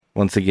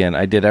Once again,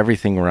 I did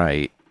everything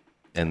right,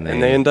 and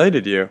they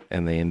indicted you.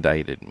 And they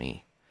indicted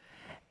me.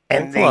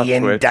 And they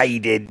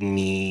indicted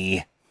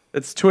me.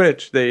 It's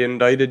Twitch. They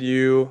indicted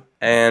you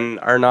and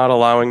are not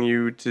allowing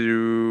you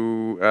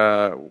to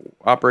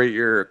operate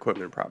your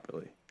equipment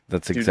properly.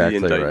 That's exactly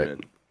right.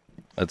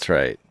 That's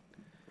right.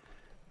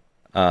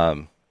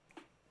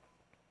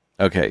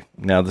 Okay,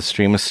 now the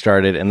stream has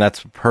started, and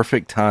that's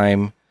perfect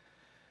time.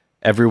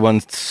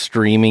 Everyone's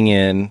streaming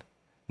in,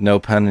 no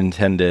pun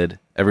intended.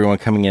 Everyone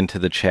coming into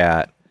the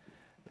chat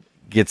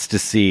gets to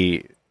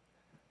see,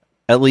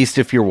 at least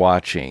if you're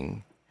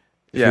watching.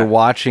 If you're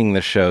watching the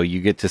show,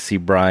 you get to see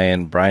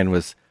Brian. Brian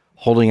was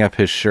holding up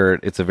his shirt.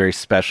 It's a very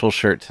special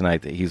shirt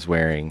tonight that he's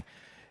wearing.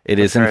 It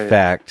is, in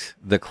fact,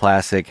 the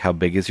classic, How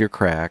Big Is Your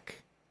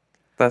Crack?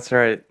 That's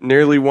right.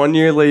 Nearly 1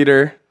 year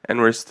later,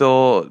 and we're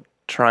still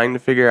trying to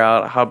figure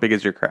out how big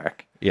is your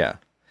crack. Yeah.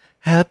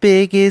 How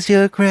big is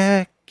your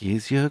crack?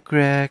 Is your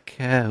crack?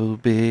 How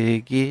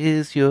big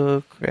is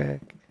your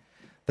crack?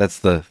 That's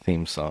the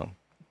theme song.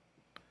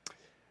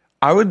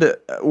 I would,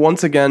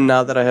 once again,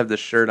 now that I have this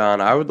shirt on,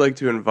 I would like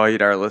to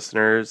invite our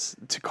listeners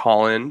to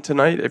call in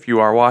tonight if you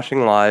are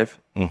watching live,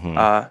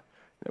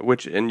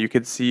 and you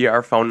could see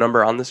our phone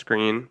number on the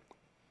screen,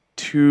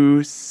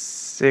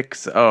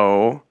 260.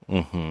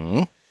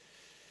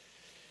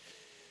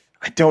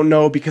 I don't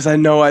know, because I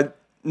know I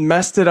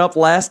messed it up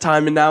last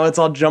time, and now it's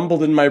all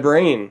jumbled in my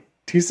brain.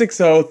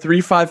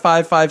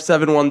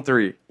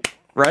 260-355-5713.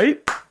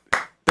 Right?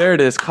 There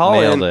it is. Call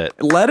Nailed in. it.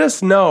 Let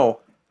us know,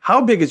 how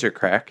big is your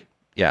crack?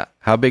 Yeah.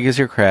 How big is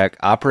your crack?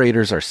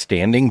 Operators are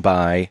standing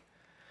by.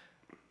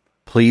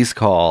 Please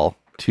call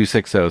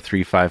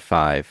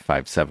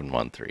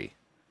 260-355-5713.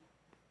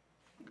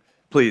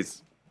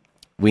 Please.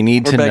 We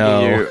need to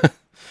know.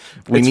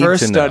 It's for a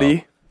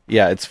study.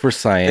 Yeah, it's for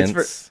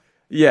science.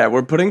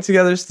 We're putting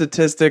together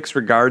statistics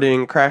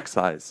regarding crack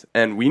size,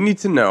 and we need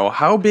to know,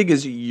 how big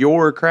is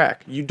your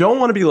crack? You don't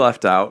want to be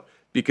left out,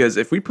 because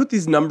if we put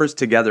these numbers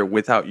together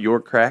without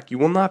your crack, you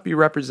will not be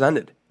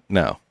represented.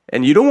 No.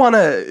 And you don't want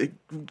to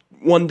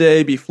one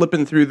day be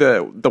flipping through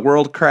the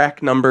world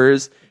crack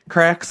numbers,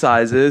 crack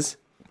sizes,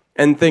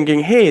 and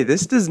thinking, hey,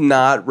 this does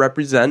not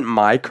represent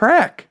my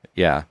crack.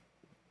 Yeah.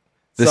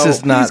 This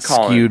is not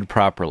skewed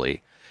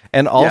properly.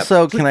 And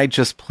also, can I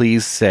just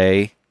please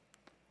say,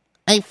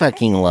 I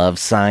fucking love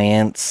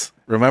science.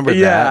 Remember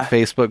that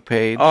Facebook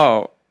page?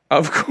 Oh,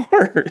 of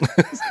course.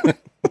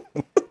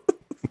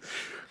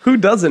 Who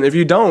doesn't? If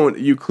you don't,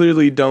 you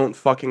clearly don't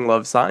fucking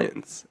love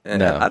science. And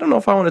No. I don't know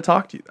if I want to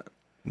talk to you then.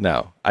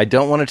 No, I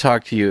don't want to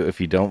talk to you if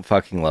you don't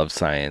fucking love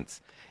science.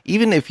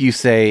 Even if you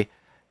say,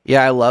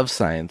 yeah, I love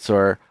science,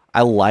 or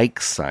I like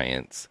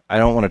science, I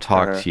don't want to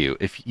talk to you.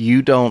 If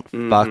you don't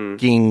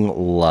fucking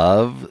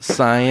love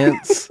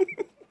science,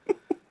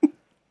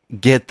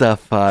 get the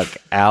fuck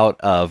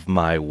out of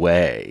my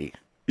way.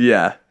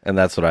 Yeah. And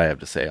that's what I have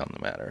to say on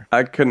the matter.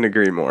 I couldn't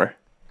agree more.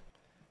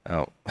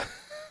 Oh.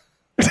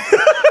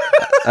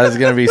 I was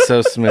going to be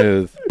so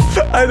smooth.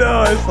 I know,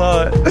 I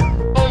saw it.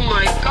 Oh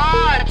my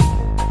god!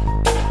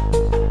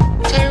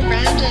 So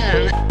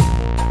random.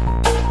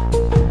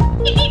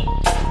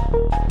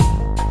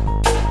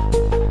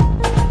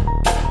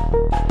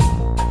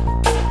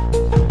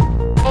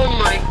 Oh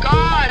my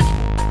god!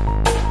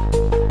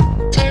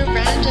 So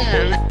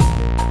random.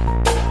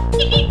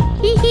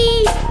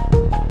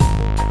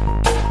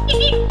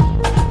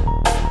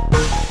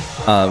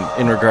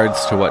 In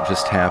regards to what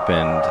just happened,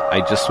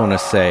 I just want to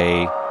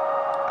say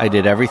I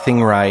did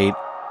everything right,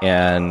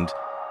 and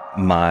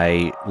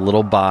my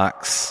little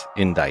box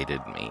indicted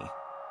me.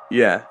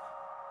 Yeah.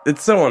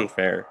 It's so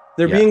unfair.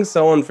 They're being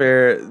so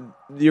unfair.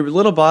 Your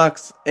little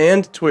box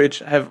and Twitch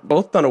have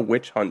both done a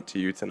witch hunt to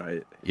you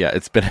tonight. Yeah,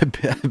 it's been a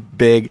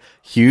big,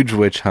 huge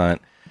witch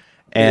hunt.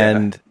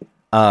 And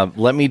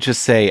let me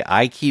just say,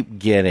 I keep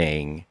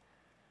getting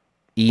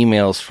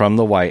emails from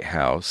the White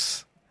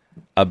House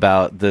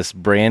about this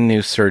brand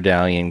new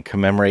Sir-Dalian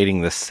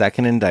commemorating the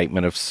second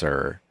indictment of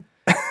Sir.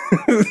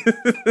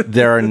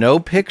 There are no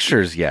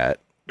pictures yet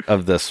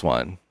of this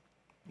one.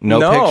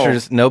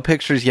 No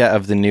pictures yet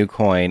of the new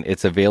coin.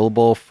 It's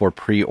available for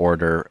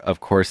pre-order.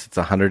 Of course, it's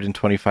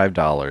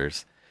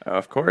 $125.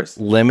 Of course.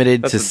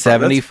 Limited to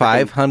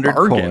 7,500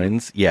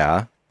 coins.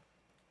 Yeah.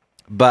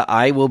 But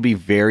I will be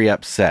very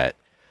upset.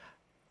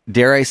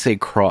 Dare I say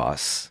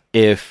cross,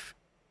 if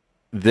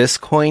this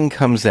coin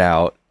comes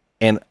out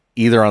and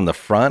either on the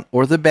front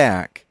or the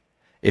back,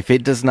 if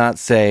it does not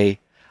say,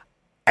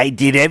 I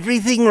did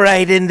everything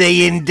right and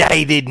they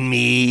indicted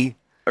me.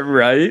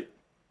 Right?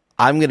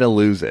 I'm going to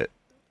lose it.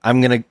 I'm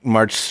going to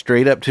march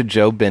straight up to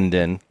Joe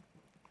Biden,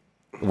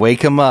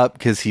 wake him up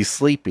because he's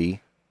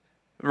sleepy.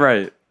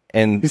 Right.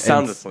 And he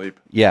sounds asleep.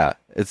 Yeah.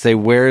 And say,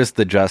 where is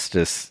the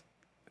justice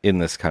in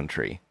this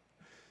country?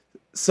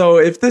 So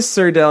if this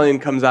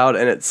Sir-Dalian comes out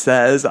and it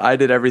says, I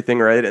did everything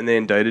right and they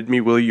indicted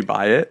me, will you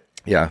buy it?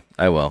 Yeah,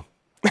 I will.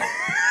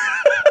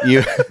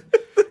 You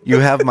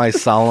have my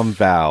solemn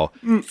vow.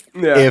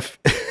 Yeah.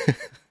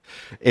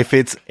 If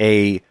it's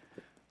a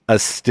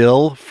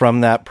still from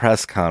that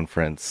press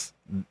conference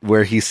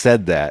where he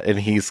said that, and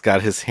he's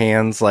got his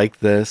hands like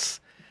this,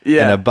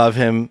 Yeah. and above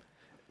him,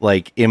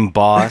 like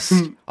embossed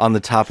on the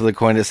top of the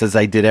coin, it says,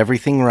 "I did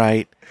everything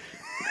right,"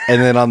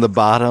 and then on the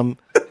bottom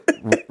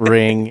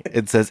ring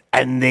it says,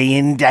 "And they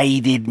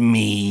indicted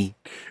me."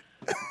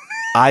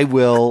 I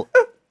will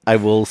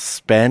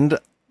spend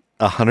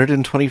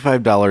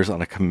 $125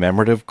 on a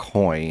commemorative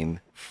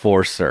coin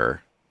for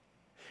Sir.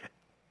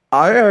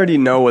 I already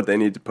know what they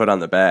need to put on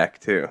the back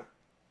too.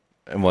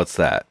 And what's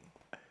that?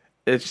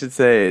 It should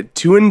say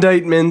 2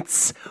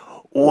 indictments,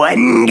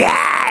 1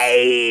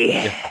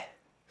 guy.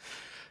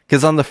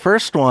 Because on the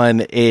first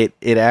one, it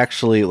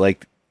actually,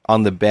 like,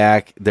 on the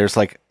back, there's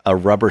like a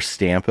rubber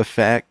stamp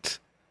effect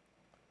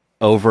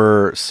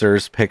over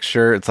Sir's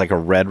picture. It's like a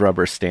red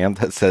rubber stamp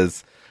that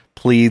says,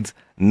 "Pleads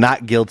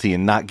not guilty,"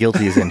 and "not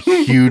guilty" is in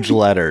huge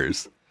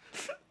letters.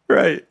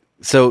 Right.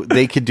 So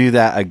they could do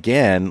that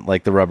again,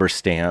 like the rubber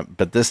stamp,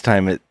 but this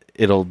time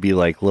it'll be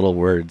like little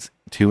words,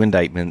 2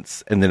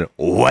 indictments, and then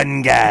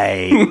 1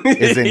 guy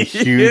is in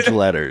huge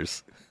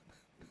letters.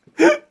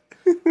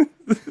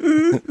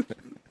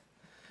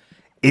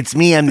 "It's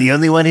me, I'm the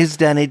only one who's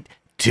done it.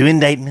 2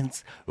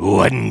 indictments,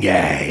 1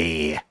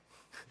 guy."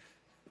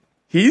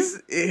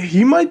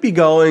 He might be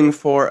going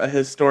for a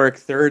historic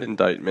 3rd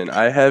indictment.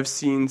 I have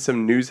seen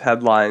some news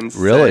headlines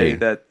Really? say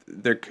that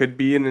there could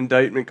be an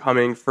indictment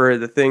coming for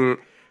the thing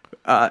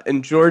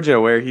in Georgia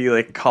where he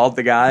like called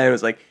the guy and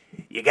was like,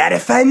 "You gotta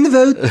find the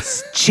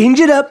votes, change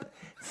it up,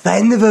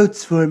 find the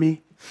votes for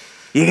me.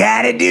 You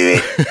gotta do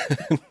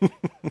it.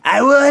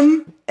 I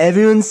won.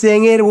 Everyone's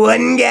saying it.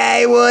 1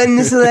 guy won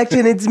this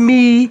election. It's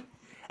me.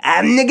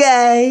 I'm the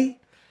guy."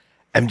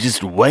 "I'm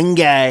just 1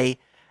 guy.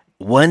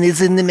 1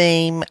 is in the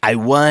name. I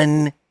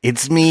won.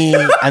 It's me.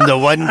 I'm the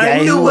 1 guy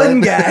I'm the who 1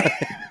 won." guy.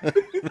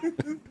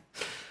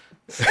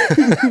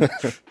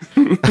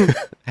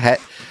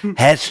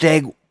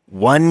 Hashtag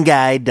 1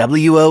 guy,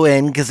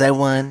 WON, because I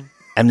won.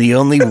 I'm the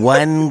only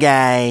 1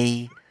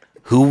 guy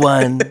who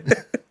won.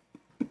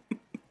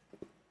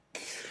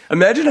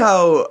 Imagine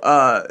how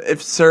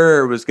if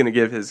Sir was going to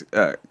give his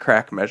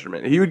crack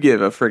measurement, he would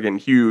give a friggin'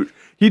 huge.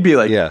 He'd be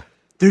like, Yeah.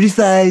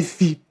 35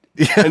 feet,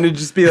 and it'd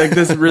just be like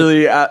this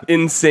really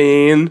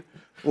insane,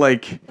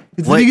 like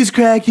it's What- the biggest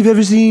crack you've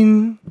ever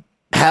seen.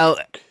 How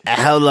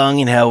long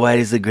and how wide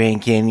is the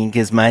Grand Canyon?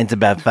 Because mine's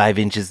about 5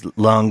 inches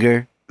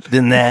longer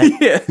than that.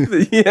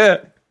 Yeah.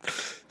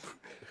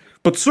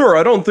 But sir,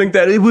 I don't think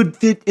that it would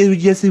fit.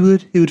 Yes, it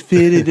would. It would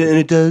fit, and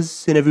it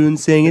does. And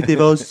everyone's saying it. They've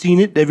all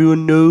seen it.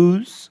 Everyone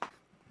knows.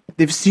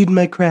 They've seen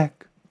my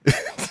crack.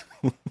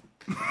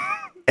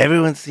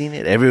 Everyone's seen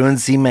it.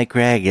 Everyone's seen my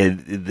crack.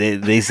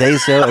 They say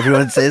so.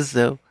 Everyone says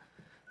so.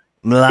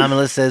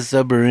 Malamala says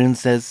so. Baroon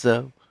says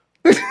so.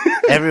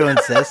 Everyone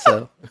says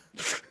so.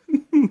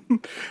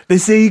 They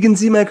say you can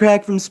see my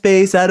crack from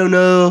space. I don't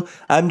know.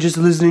 I'm just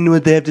listening to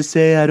what they have to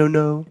say. I don't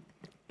know.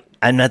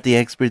 I'm not the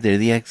expert. They're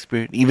the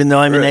expert. Even though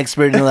I'm an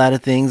expert in a lot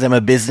of things, I'm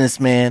a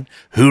businessman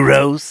who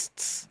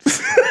roasts.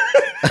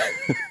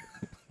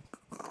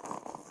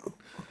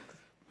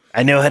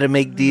 I know how to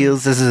make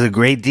deals. This is a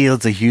great deal.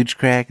 It's a huge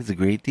crack. It's a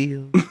great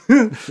deal.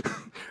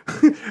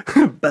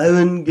 Buy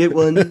one, get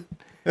one.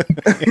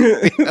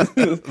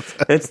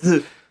 It's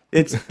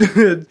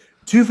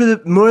 2 for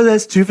the, more or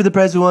less 2 for the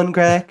price of 1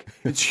 crack.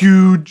 It's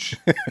huge.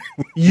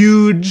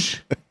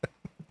 Huge.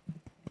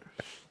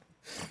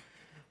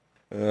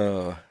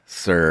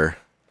 Sir.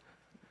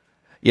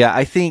 Yeah,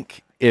 I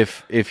think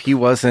if he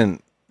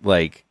wasn't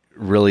like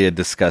really a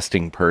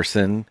disgusting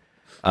person,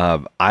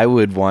 I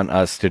would want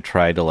us to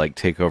try to like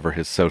take over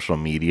his social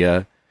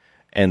media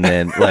and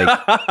then like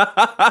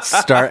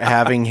start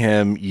having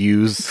him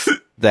use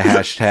the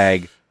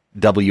hashtag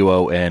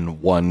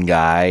WON 1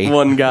 guy.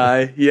 1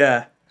 guy,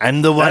 yeah.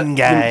 I'm the 1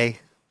 guy.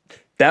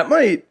 That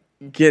might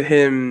get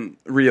him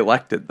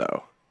reelected,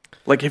 though.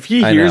 Like, if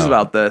he I hears know.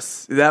 about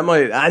this, that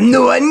might... I'm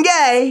the 1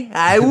 guy.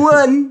 I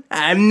won.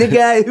 I'm the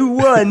guy who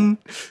won.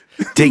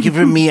 Take it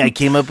from me. I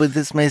came up with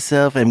this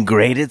myself. I'm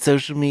great at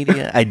social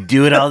media. I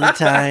do it all the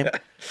time.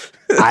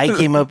 I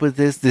came up with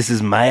this. This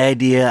is my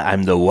idea.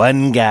 I'm the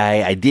 1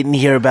 guy. I didn't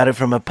hear about it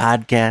from a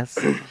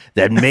podcast.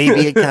 That may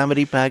be a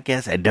comedy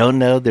podcast. I don't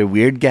know. They're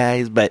weird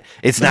guys, but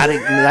it's not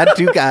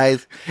 2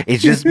 guys.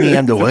 It's just me.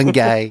 I'm the 1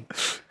 guy.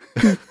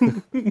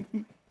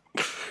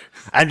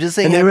 I'm just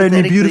saying. And they write me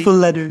hypothetically, beautiful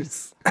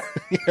letters.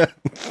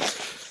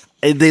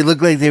 They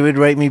look like they would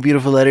write me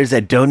beautiful letters.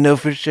 I don't know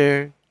for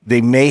sure. They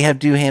may have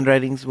 2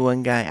 handwritings of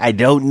 1 guy. I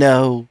don't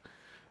know.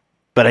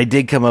 But I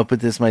did come up with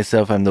this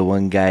myself. I'm the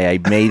 1 guy. I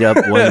made up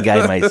 1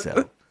 guy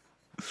myself.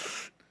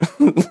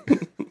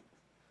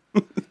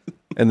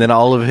 And then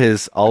all of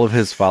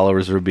his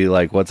followers would be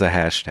like, "What's a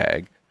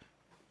hashtag?"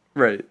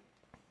 Right.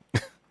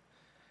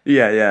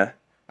 Yeah.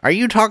 Are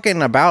you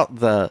talking about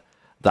the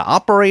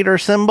operator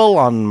symbol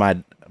on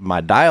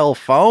my dial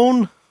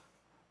phone?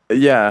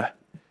 Yeah.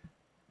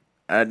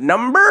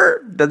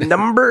 Number 1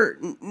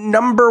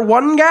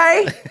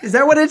 guy? Is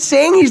that what it's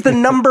saying? He's the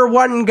number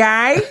 1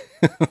 guy?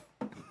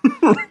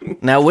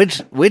 Now,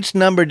 which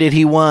number did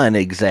he want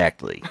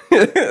exactly?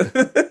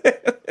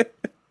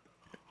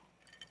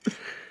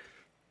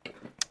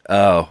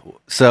 Oh,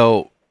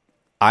 so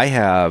I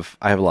have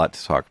a lot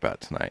to talk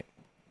about tonight.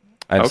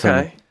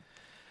 I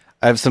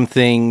have some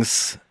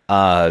things.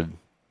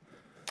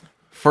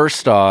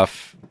 First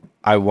off,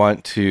 I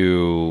want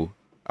to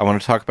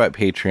talk about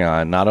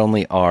Patreon, not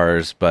only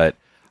ours, but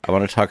I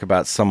want to talk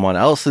about someone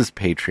else's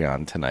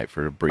Patreon tonight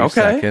for a brief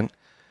second.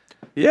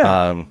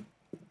 Yeah.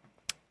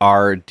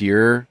 Our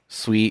dear,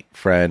 sweet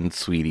friend,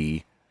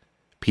 sweetie,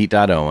 Pete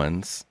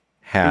Owens,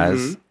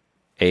 has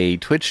a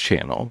Twitch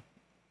channel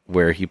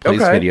where he plays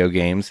video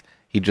games.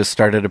 He just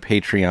started a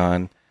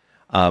Patreon,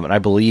 and I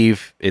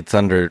believe it's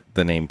under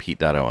the name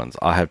Pete Owens.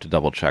 I'll have to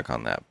double check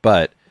on that.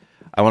 But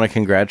I want to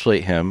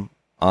congratulate him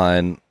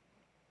on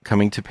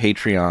coming to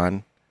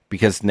Patreon,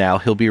 because now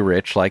he'll be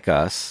rich like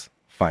us,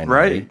 finally.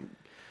 Right.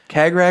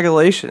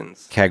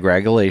 Congratulations.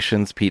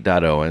 Congratulations, Pete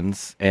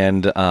Owens.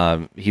 And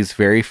he's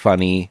very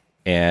funny,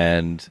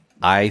 and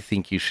I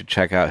think you should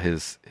check out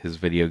his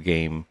video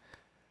game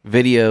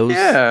videos.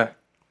 Yeah,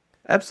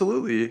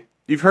 absolutely.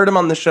 You've heard him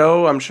on the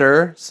show, I'm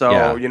sure. So,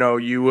 Yeah.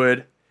 You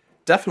would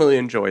definitely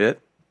enjoy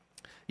it.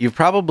 You've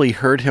probably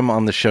heard him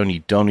on the show and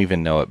you don't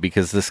even know it,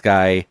 because this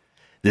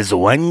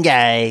one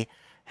guy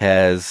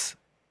has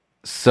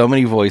so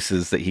many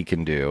voices that he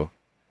can do.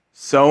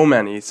 So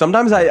many.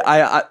 Sometimes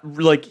I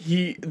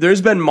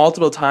there's been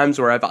multiple times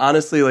where I've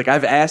honestly,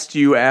 I've asked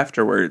you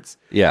afterwards.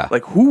 Yeah.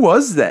 Who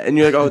was that? And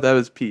you're like, oh, that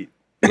was Pete.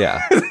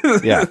 Yeah.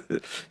 Yeah.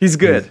 He's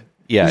good.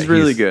 Yeah. He's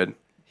really good.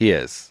 He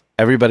is.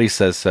 Everybody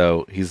says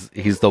so.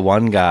 He's the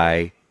one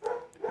guy.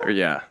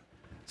 Yeah.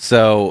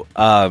 So,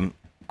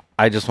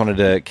 I just wanted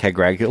to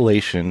congratulate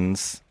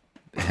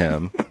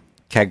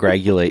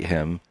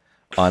him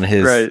on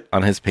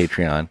his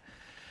Patreon.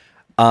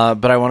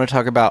 But I want to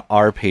talk about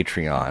our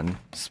Patreon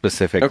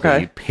specifically.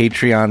 Okay.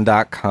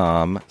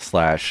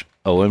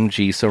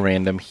 Patreon.com/OMG so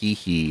random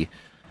he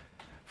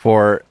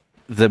for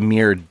the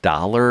mere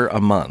 $1 a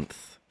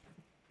month.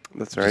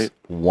 That's right.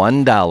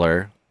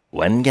 $1.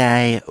 One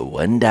guy,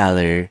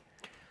 $1.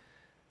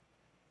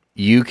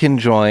 You can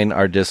join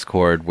our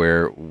Discord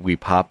where we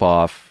pop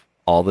off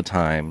all the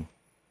time,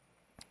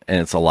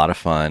 and it's a lot of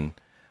fun.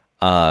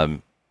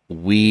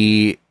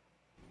 We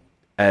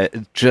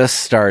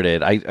just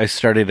started. I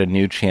started a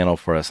new channel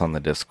for us on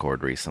the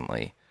Discord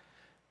recently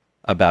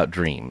about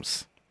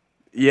dreams.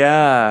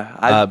 Yeah,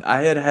 I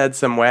had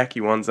some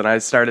wacky ones, and I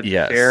started to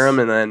share them,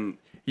 and then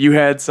you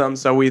had some,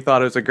 so we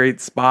thought it was a great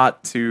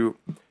spot to,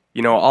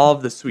 all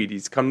of the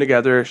sweeties come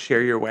together,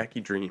 share your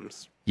wacky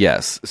dreams.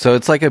 Yes, so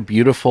it's like a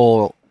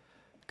beautiful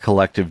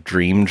collective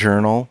dream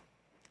journal.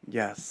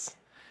 Yes.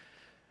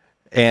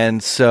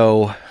 And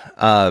so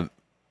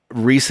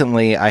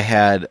recently I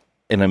had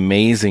an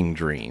amazing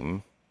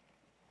dream.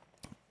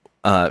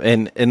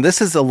 And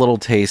this is a little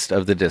taste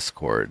of the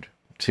Discord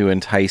to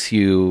entice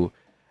you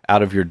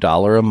out of your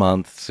 $1 a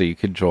month so you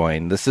could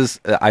join.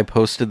 I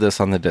posted this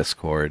on the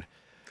Discord.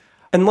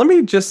 And let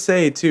me just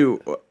say, too,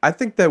 I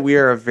think that we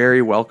are a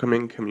very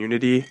welcoming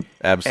community.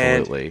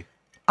 Absolutely. And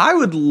I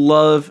would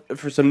love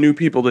for some new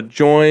people to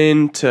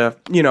join, to,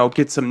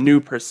 get some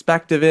new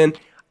perspective in.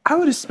 I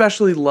would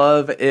especially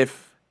love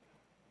if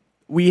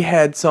we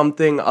had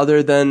something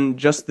other than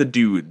just the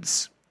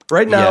dudes.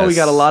 Right now, we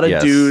got a lot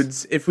of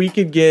dudes. If we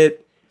could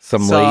get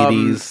some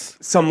ladies,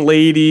 some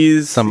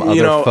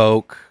other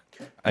folk.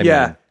 I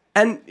mean,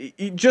 and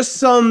just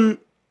some.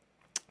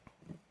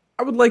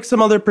 I would like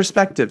some other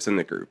perspectives in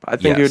the group. I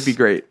think it would be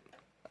great.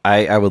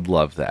 I would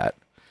love that.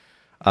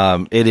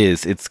 It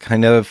is. It's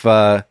kind of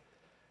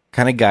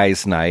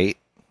guys' night.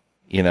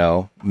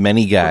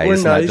 Many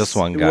guys, not just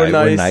one guy.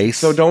 We're nice.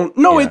 So don't.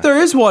 No, wait. There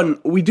is one.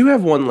 We do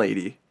have one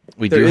lady.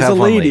 There is a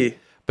lady,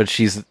 but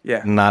she's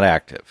not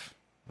active,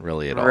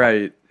 really at all.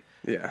 Right.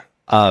 Yeah.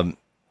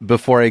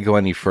 Before I go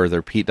any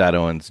further, Pete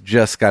Owens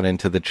just got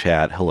into the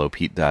chat. Hello,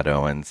 Pete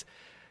Owens.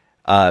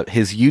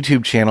 His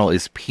YouTube channel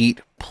is Pete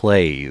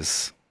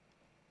Plays.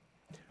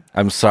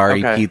 I'm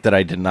sorry, Pete, that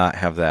I did not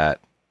have that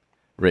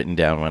written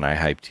down when I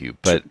hyped you.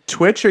 But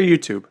Twitch or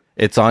YouTube?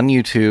 It's on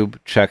YouTube.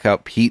 Check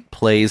out Pete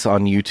Plays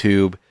on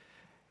YouTube.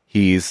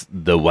 He's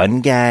the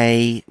one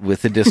guy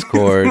with the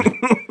Discord.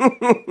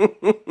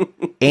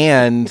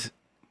 And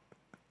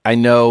I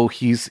know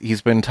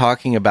he's been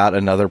talking about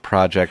another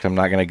project I'm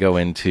not going to go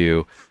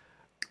into.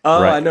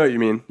 Oh, right. I know what you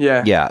mean.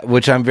 Yeah. Yeah,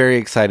 which I'm very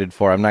excited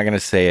for. I'm not going to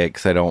say it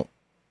because I don't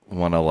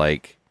want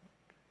to,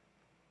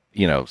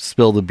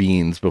 spill the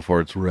beans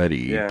before it's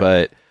ready. Yeah.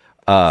 But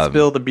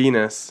spill the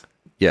beanus.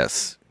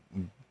 Yes.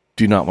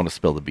 Do not want to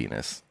spill the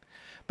beanus.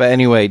 But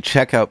anyway,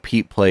 check out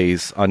Pete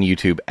Plays on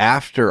YouTube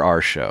after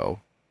our show.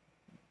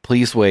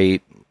 Please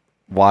wait.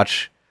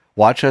 Watch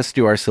us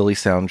do our Silly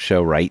Sound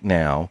show right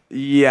now.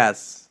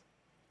 Yes.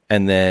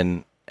 And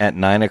then at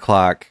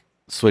 9:00,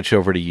 switch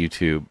over to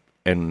YouTube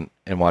and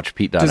watch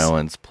Pete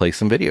Owens play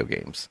some video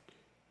games.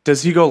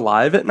 Does he go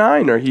live at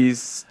 9 or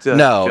he's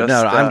No,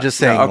 I'm just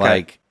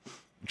saying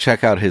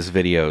check out his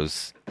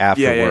videos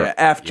after work.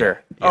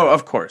 After. Yeah. Oh,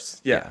 of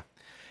course. Yeah.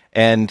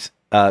 And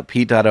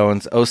Pete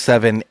Owens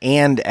 07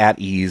 and at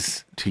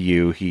ease to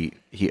you. He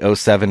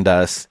 07'd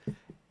us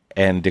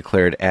and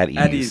declared at ease.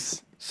 At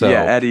ease. So,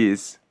 at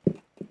ease.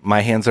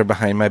 my hands are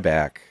behind my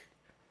back.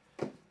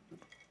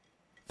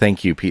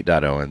 Thank you, Pete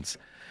Owens.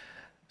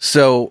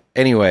 So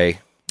anyway,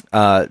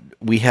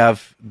 we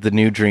have the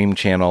new dream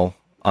channel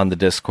on the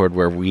Discord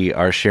where we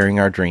are sharing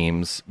our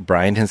dreams.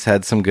 Brian has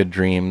had some good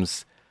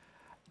dreams.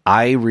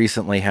 I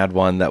recently had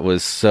one that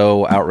was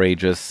so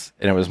outrageous,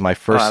 and it was my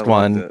first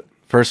one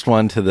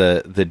to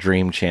the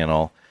dream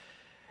channel.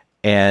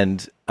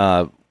 And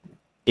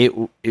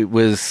it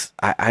was,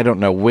 I don't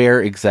know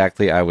where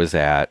exactly I was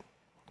at,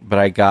 but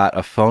I got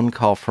a phone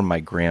call from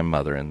my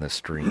grandmother in this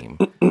dream.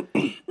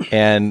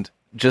 And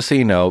just so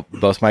you know,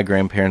 both my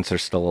grandparents are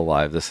still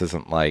alive. This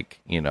isn't like,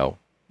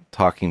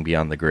 talking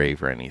beyond the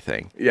grave or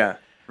anything. Yeah,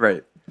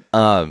 right.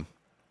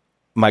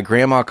 My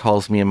grandma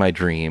calls me in my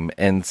dream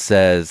and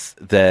says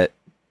that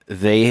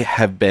they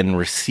have been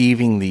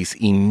receiving these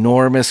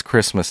enormous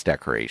Christmas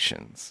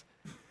decorations.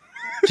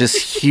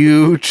 Just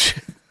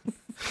huge,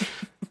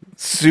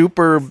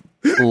 super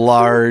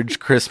large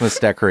Christmas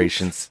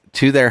decorations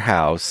to their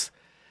house.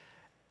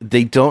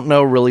 They don't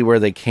know really where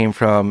they came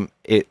from.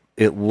 It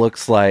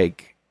looks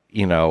like,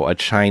 a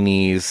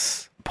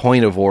Chinese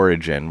point of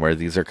origin where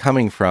these are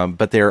coming from,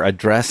 but they're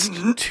addressed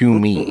to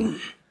me.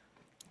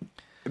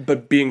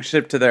 But being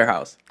shipped to their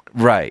house.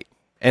 Right.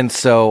 And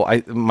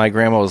so my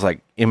grandma was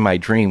like in my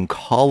dream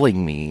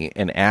calling me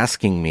and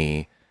asking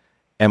me,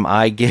 am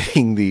I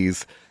getting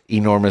these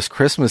enormous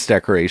Christmas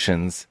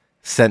decorations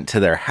sent to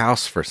their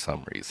house for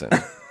some reason?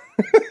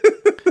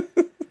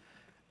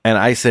 And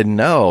I said,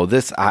 no,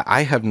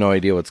 I have no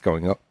idea what's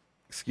going on.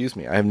 Excuse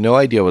me. I have no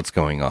idea what's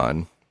going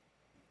on.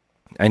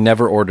 I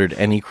never ordered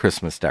any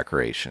Christmas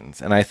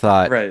decorations. And I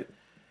thought, right.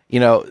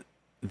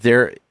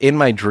 There in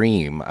my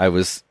dream, I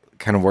was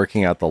kind of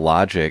working out the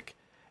logic.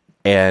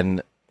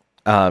 And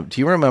do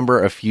you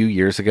remember a few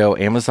years ago,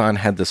 Amazon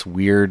had this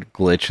weird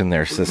glitch in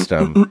their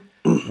system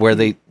where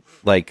they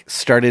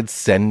started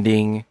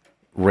sending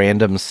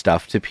random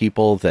stuff to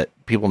people that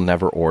people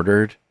never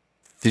ordered?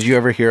 Did you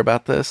ever hear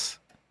about this?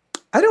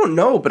 I don't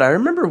know, but I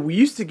remember we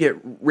used to get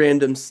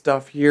random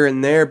stuff here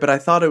and there, but I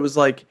thought it was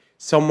like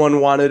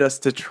someone wanted us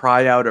to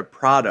try out a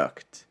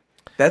product.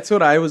 That's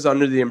what I was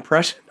under the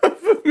impression of.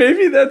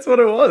 Maybe that's what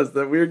it was,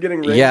 that we were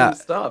getting random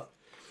stuff.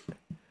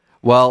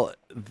 Well,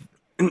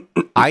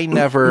 I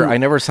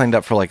never signed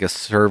up for like a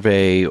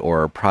survey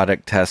or a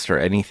product test or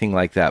anything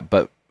like that,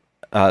 but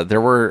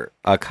there were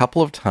a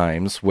couple of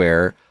times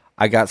where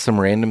I got some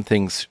random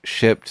things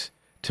shipped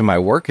to my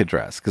work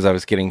address because I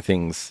was getting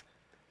things.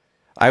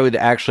 I would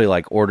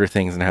actually order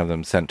things and have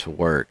them sent to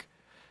work.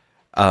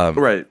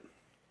 Right.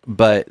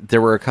 But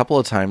there were a couple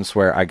of times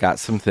where I got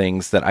some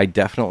things that I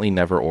definitely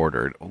never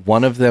ordered.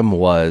 One of them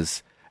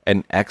was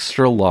an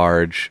extra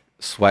large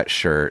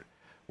sweatshirt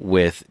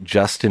with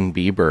Justin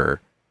Bieber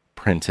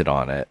printed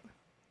on it.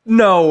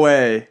 No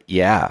way.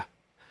 Yeah.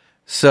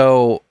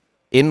 So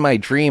in my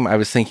dream, I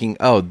was thinking,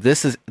 oh,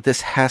 this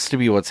has to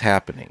be what's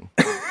happening.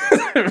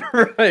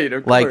 Right,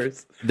 of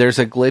course. There's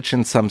a glitch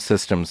in some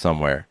system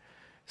somewhere.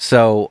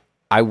 So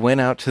I went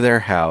out to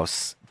their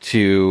house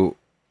to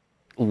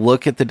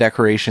look at the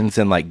decorations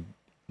and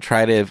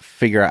try to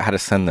figure out how to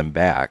send them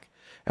back.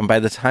 And by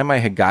the time I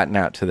had gotten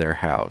out to their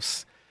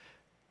house,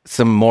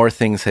 some more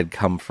things had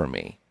come for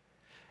me.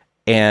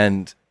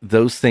 And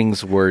those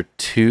things were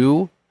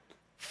 2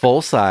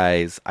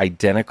 full-size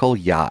identical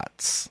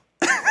yachts.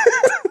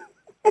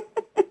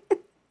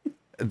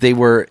 They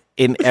were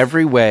in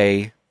every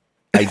way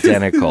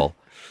identical,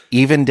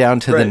 even down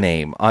to the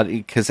name.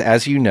 Because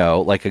as you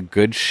know, a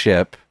good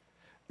ship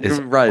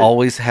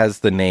always has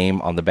the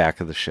name on the back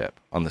of the ship,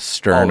 on the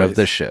stern of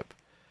the ship.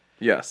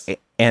 Yes.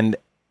 And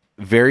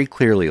very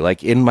clearly,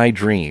 in my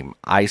dream,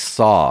 I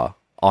saw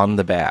on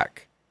the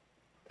back,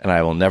 and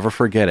I will never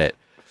forget it,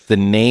 the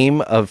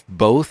name of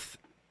both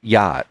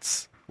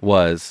yachts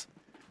was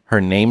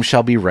Her Name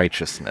Shall Be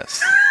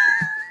Righteousness.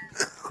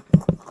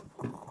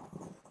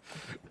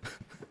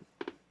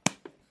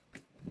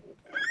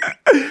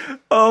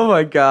 Oh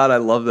my God, I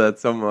love that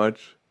so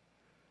much.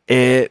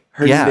 Her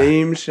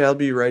name shall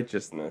be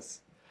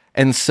righteousness.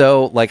 And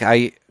so,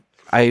 I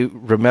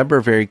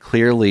remember very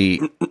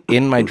clearly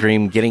in my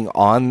dream getting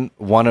on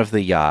one of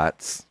the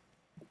yachts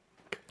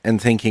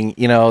and thinking,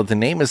 the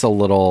name is a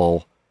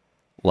little,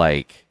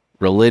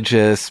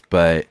 religious,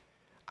 but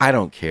I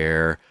don't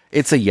care.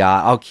 It's a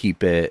yacht. I'll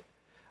keep it.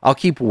 I'll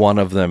keep one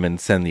of them and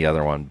send the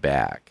other one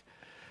back.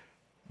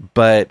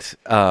 But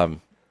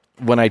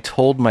when I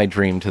told my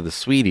dream to the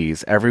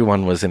sweeties,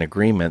 everyone was in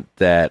agreement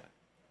that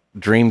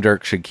Dream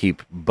Dirk should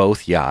keep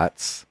both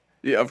yachts.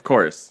 Yeah, of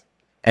course.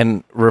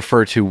 And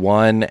refer to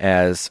one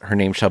as Her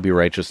Name Shall Be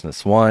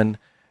Righteousness 1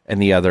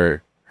 and the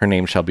other Her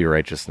Name Shall Be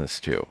Righteousness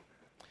 2.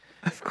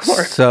 Of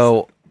course.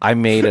 So I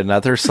made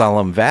another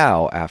solemn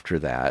vow after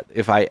that.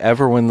 If I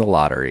ever win the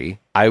lottery,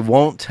 I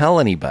won't tell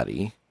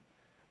anybody,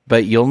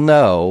 but you'll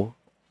know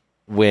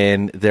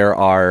when there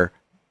are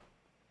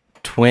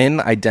twin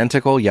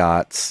identical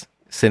yachts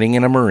sitting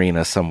in a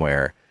marina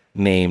somewhere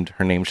named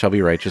Her Name Shall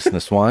Be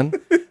Righteousness 1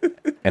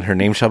 and Her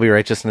Name Shall Be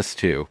Righteousness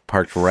 2,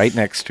 parked right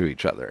next to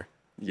each other.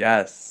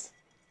 Yes.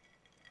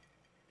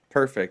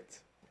 Perfect.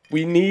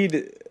 We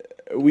need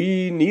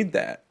we need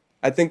that.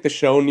 I think the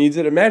show needs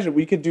it. Imagine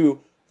we could do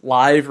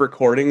live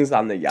recordings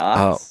on the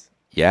yachts.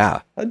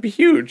 Yeah. That'd be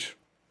huge.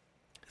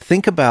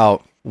 Think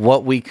about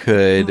what we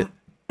could.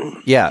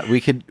 Yeah,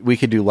 we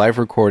could do live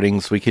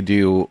recordings. We could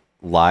do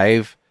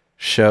live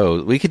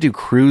shows. We could do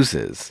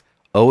cruises.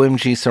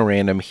 OMG so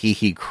random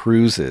hee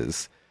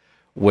cruises,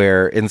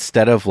 where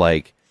instead of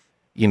like,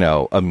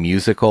 a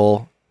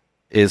musical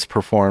is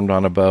performed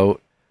on a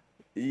boat,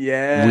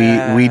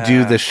 Yeah. we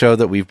do the show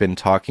that we've been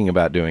talking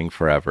about doing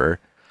forever.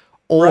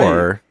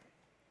 Or,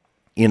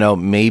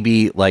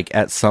 maybe like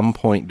at some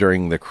point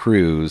during the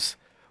cruise,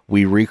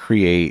 we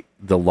recreate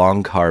the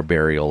long car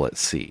burial at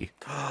sea.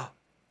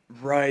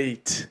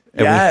 Right.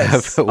 And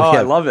Yes.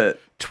 I love it.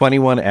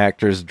 21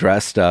 actors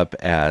dressed up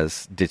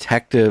as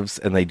detectives,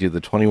 and they do the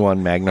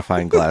 21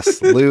 magnifying glass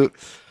salute.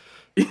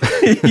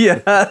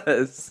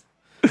 Yes.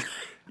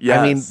 Yes.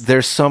 I mean,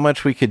 there's so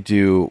much we could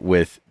do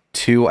with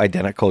 2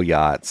 identical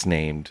yachts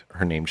named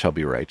Her Name Shall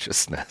Be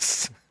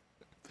Righteousness.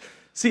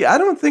 See, I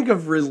don't think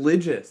of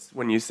religious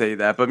when you say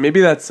that, but maybe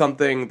that's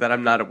something that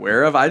I'm not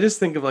aware of. I just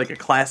think of like a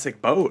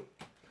classic boat.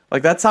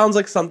 Like that sounds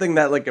like something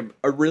that like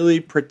a really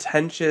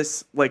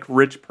pretentious, like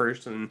rich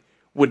person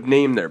would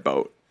name their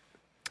boat.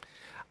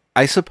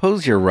 I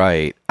suppose you're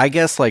right. I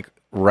guess like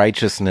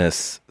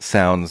righteousness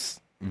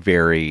sounds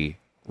very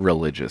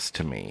religious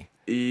to me.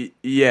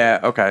 Yeah,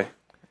 okay.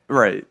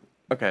 Right.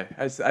 Okay.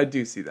 I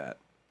do see that.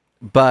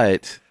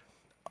 But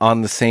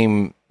on the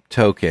same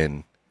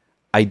token,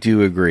 I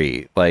do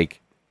agree. Like,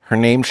 Her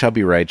Name Shall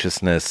Be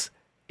Righteousness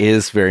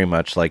is very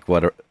much like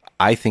what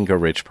I think a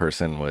rich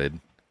person would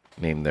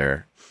name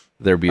their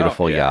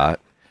beautiful yacht.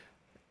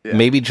 Yeah.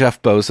 Maybe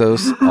Jeff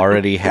Bezos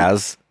already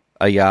has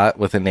a yacht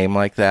with a name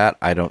like that.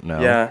 I don't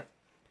know. Yeah.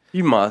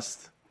 You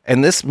must.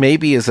 And this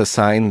maybe is a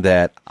sign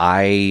that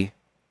my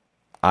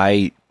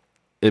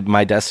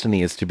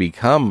destiny is to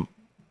become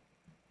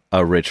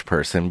a rich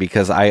person,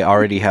 because I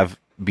already have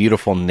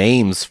beautiful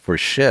names for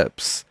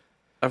ships.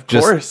 Of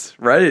Just- course,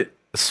 right.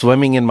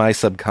 Swimming in my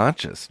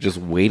subconscious, just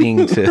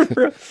waiting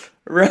to.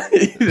 Right.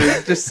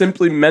 It's just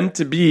simply meant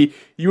to be.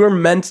 You are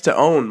meant to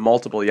own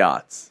multiple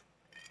yachts.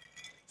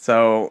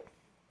 So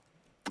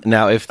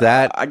Now, if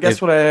that, I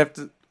guess what I have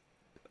to.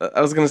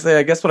 I was going to say,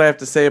 I guess what I have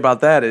to say about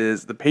that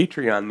is the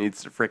Patreon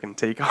needs to freaking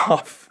take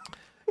off.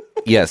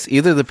 yes,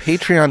 either the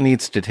Patreon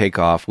needs to take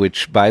off,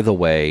 which, by the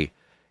way,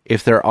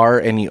 if there are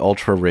any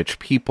ultra rich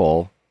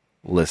people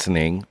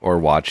listening or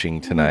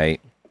watching tonight,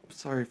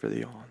 Sorry for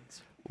the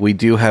yawns. we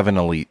do have an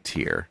elite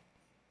tier,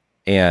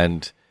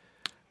 and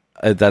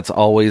that's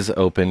always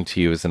open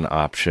to you as an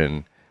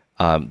option.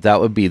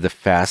 That would be the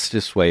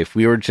fastest way if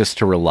we were just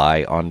to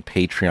rely on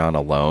Patreon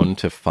alone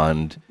to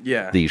fund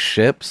Yeah. these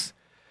ships.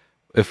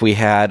 If we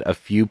had a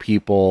few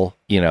people,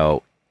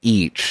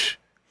 each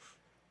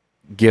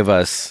give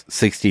us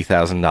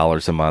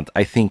 $60,000 a month,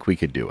 I think we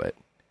could do it.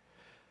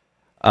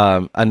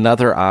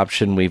 Another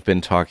option we've been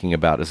talking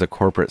about is a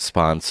corporate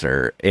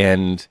sponsor.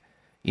 And,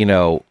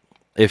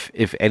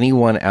 if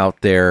anyone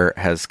out there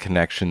has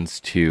connections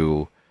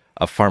to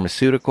a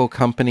pharmaceutical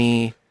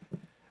company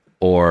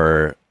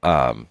or,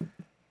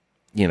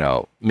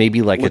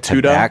 maybe like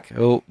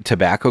Latuda? a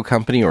tobacco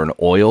company or an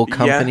oil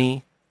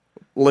company.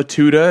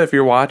 Latuda, if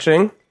you're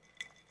watching.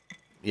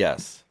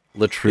 Yes.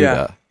 Latruda.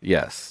 Yeah.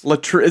 Yes.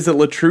 Is it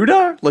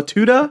Latruda?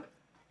 Latuda?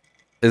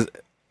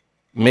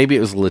 Maybe it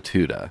was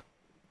Latuda.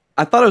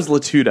 I thought it was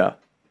Latuda.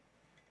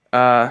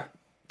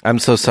 I'm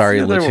so sorry,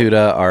 the other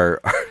Latuda,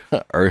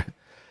 our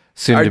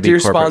soon Our to be dear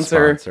corporate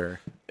sponsor. sponsor.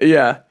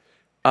 Yeah.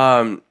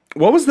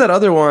 What was that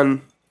other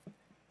one?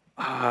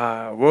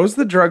 What was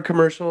the drug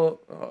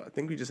commercial? Oh, I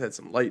think we just had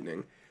some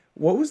lightning.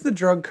 What was the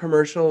drug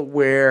commercial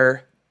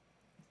where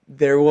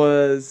there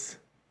was...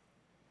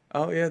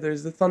 Oh, yeah,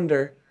 there's the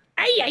thunder.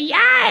 Ay, ay,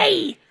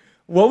 ay!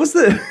 What was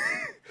the...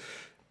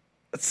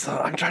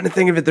 I'm trying to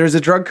think of it. There's a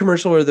drug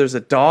commercial where there's a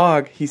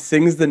dog. He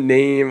sings the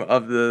name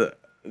of the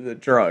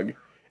drug.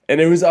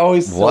 And it was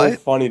always so What?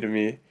 funny to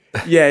me.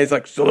 Yeah, he's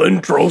like,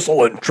 cilantro,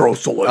 cilantro,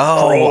 cilantro.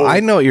 Oh,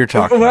 I know what you're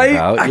talking Right?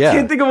 about. I Yeah.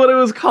 can't think of what it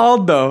was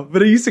called, though.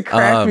 But it used to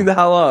crack me the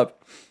hell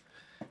up.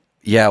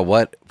 Yeah,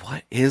 what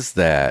is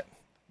that?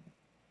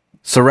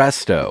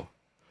 Seresto.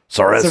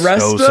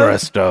 Seresto?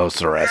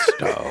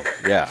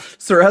 Yeah.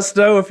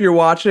 Seresto, if you're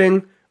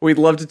watching, we'd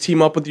love to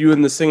team up with you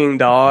and the singing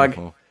dog.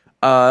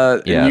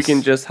 And you Yes.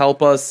 can just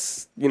help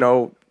us,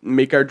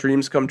 make our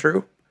dreams come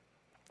true.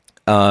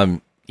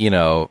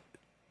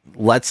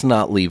 Let's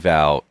not leave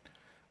out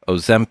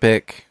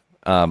Ozempic.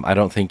 I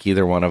don't think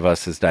either one of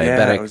us is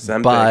diabetic,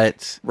 Ozempic.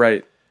 but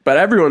Right. But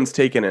everyone's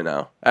taking it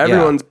now.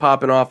 Everyone's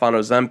popping off on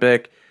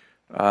Ozempic.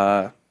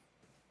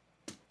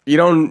 You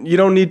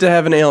don't need to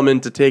have an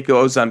ailment to take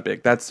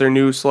Ozempic. That's their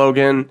new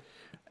slogan,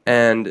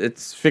 and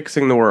it's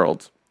fixing the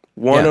world.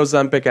 One Yeah.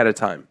 Ozempic at a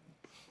time.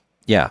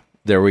 yeah,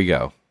 there we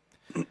go.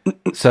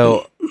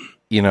 So,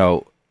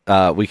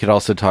 we could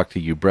also talk to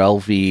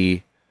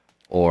Ubrelvy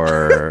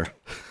or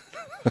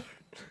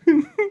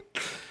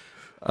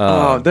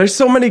There's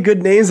so many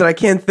good names that I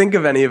can't think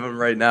of any of them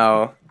right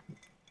now.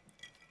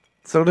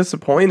 So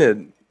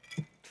disappointed.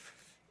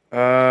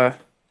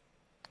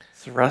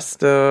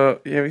 Resto.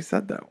 Yeah, we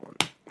said that one.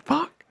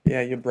 Fuck.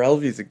 Yeah,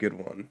 Yabrelvi's a good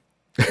one.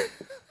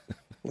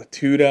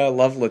 Latuda.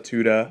 Love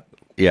Latuda.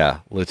 Yeah,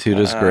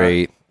 Latuda's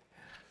great.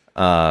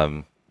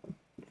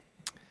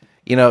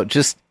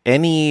 Just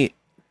any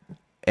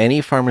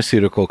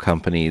pharmaceutical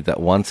company that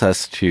wants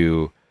us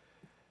to,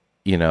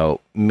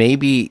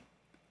 maybe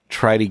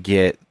try to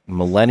get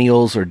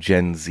millennials or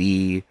Gen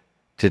Z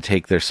to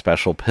take their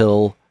special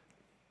pill,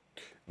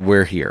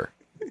 we're here.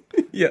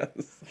 Yes.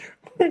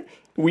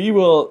 We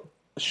will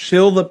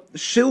shill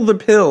the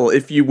pill,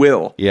 if you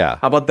will. Yeah.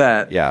 How about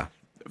that? Yeah.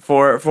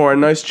 For a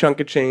nice chunk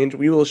of change,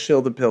 we will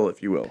shill the pill,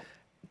 if you will.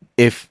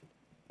 If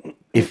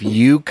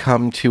you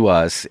come to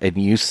us and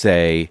you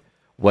say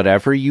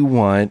whatever you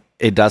want,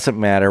 it doesn't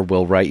matter,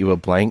 we'll write you a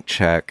blank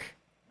check.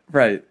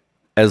 Right.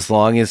 As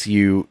long as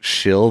you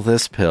shill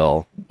this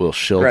pill, we'll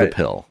shill the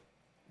pill.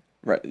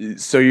 Right.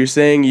 So you're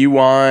saying you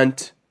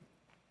want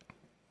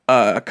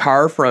a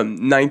car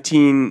from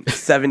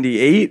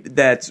 1978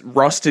 that's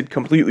rusted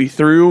completely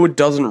through,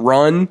 doesn't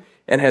run,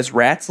 and has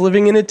rats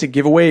living in it to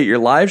give away at your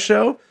live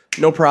show?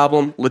 No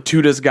problem.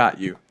 Latuda's got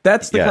you.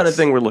 That's the kind of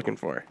thing we're looking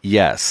for.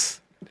 Yes.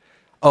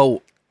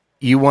 Oh,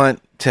 you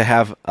want to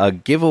have a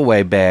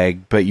giveaway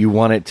bag, but you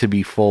want it to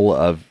be full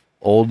of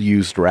old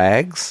used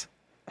rags?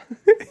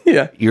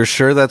 Yeah. You're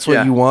sure that's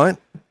what you want?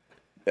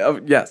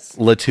 Yes.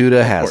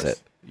 Latuda has it.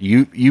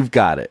 You've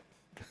got it.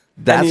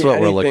 That's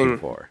what we're looking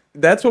for.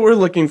 That's what we're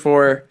looking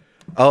for.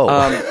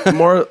 Oh.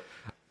 More.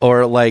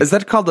 Or like... Is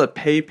that called a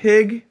pay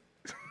pig?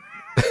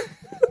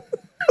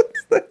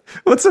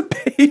 What's a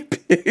pay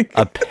pig?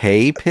 A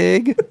pay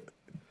pig?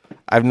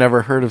 I've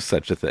never heard of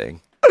such a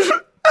thing.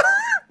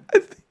 I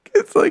think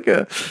it's like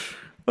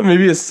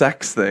maybe a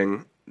sex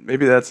thing.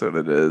 Maybe that's what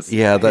it is.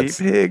 Yeah, pay that's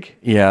pig.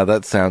 Yeah,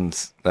 that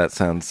sounds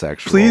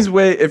sexual. Please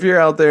wait, if you're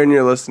out there and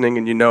you're listening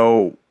and you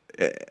know,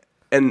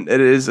 and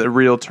it is a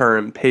real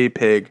term, pay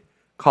pig,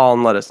 call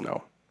and let us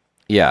know.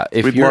 Yeah,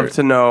 we'd love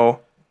to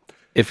know.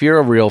 If you're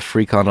a real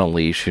freak on a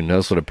leash who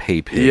knows what a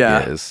pay pig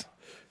is.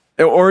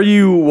 Or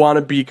you want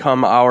to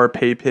become our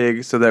pay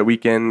pig so that we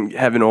can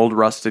have an old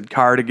rusted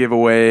car to give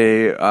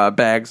away,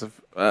 bags of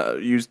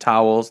used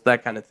towels,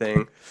 that kind of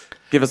thing.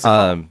 Give us a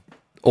call.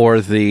 Or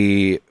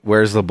the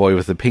Where's the Boy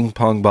with the Ping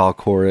Pong Ball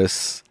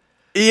chorus.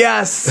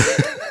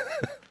 Yes!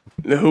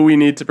 Who we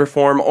need to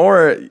perform.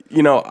 Or,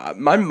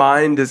 my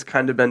mind has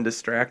kind of been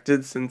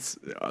distracted since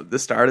the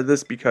start of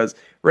this because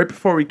right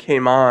before we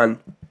came on,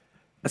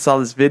 I saw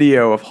this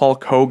video of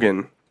Hulk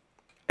Hogan,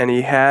 and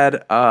he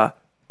had a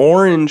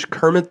orange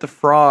Kermit the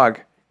Frog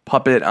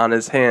puppet on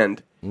his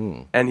hand.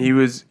 And he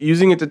was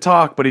using it to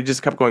talk, but he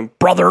just kept going,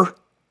 brother,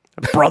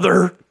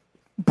 brother,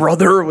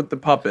 brother, with the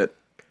puppet.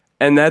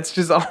 And that's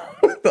just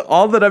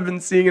all that I've been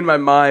seeing in my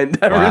mind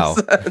ever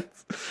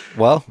since.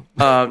 Well,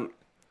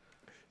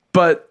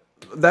 but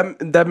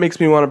that makes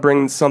me want to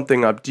bring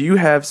something up. Do you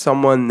have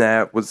someone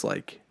that was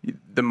like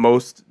the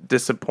most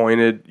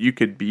disappointed you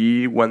could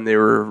be when they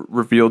were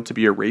revealed to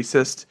be a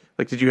racist?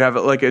 Like, do you have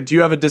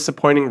a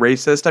disappointing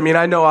racist? I mean,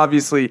 I know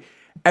obviously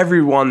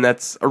everyone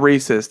that's a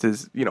racist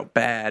is,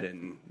 bad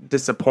and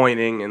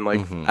disappointing and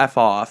like F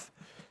off.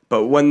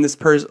 But when this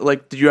person,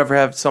 like, did you ever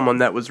have someone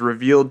that was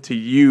revealed to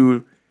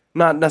you,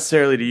 not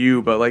necessarily to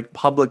you, but like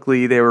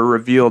publicly they were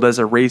revealed as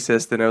a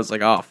racist and it was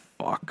like, oh,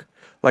 fuck.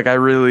 Like, I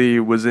really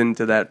was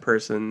into that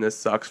person. This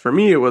sucks. For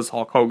me, it was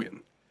Hulk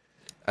Hogan.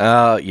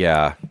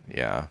 Yeah.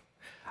 Yeah.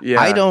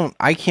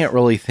 I can't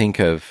really think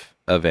of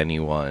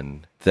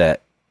anyone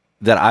that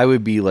I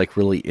would be like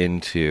really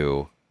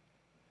into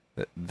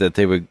that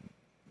they would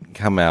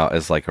come out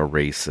as like a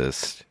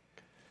racist.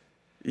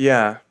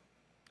 Yeah.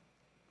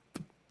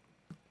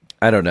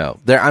 I don't know.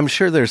 I'm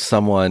sure there's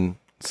someone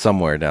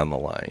somewhere down the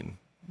line,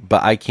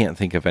 but I can't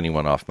think of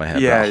anyone off my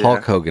head. Yeah,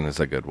 Hulk Hogan is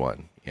a good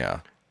one.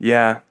 Yeah.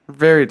 Yeah.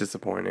 Very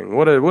disappointing.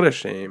 What a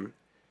shame.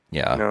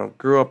 Yeah.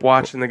 Grew up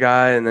watching the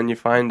guy and then you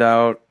find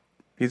out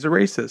he's a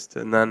racist.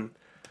 And then,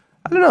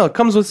 I don't know, it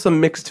comes with some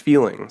mixed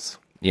feelings.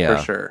 Yeah.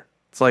 For sure.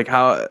 It's like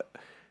how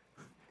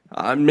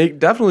I'm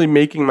definitely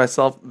making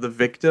myself the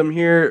victim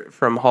here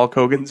from Hulk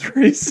Hogan's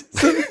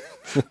racism.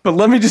 But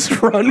let me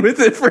just run with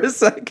it for a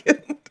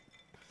second.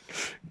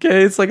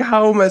 Okay, it's like,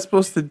 how am I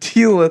supposed to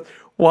deal with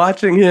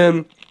watching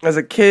him as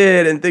a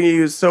kid and thinking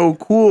he was so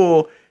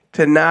cool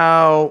to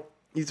now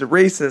he's a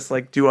racist?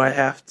 Like, do I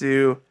have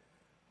to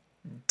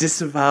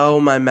disavow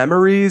my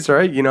memories,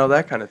 right?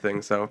 That kind of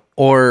thing. So,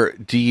 or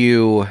do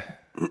you?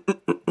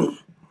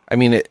 I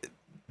mean,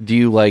 do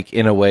you like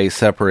in a way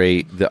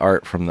separate the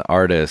art from the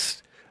artist?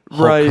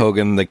 Hulk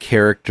Hogan, the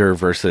character,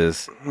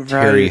 versus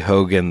Terry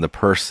Hogan, the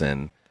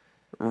person.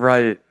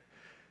 Right.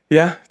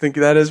 Yeah, I think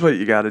that is what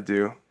you got to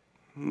do.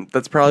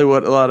 That's probably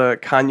what a lot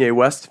of Kanye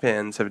West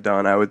fans have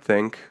done, I would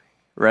think.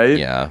 Right?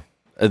 Yeah.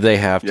 They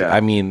have to. Yeah. I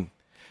mean,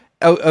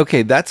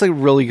 okay, that's a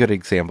really good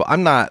example.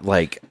 I'm not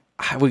like,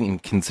 I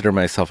wouldn't consider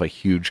myself a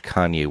huge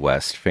Kanye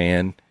West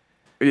fan.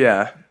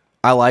 Yeah.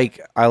 I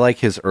like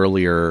his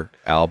earlier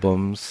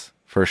albums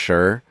for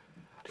sure.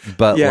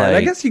 But yeah, like, and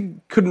I guess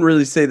you couldn't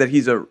really say that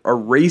he's a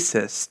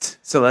racist.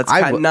 So that's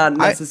not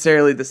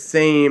necessarily the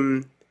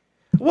same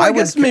Well, I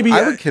guess maybe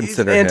I would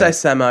consider him.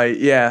 anti-Semite.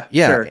 Yeah,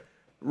 Yeah, sure.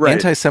 Right.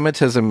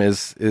 anti-Semitism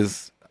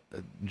is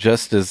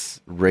just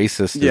as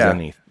racist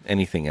as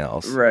anything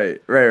else.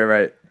 Right.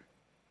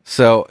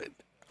 So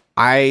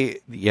I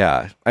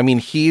mean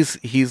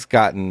he's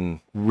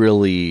gotten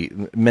really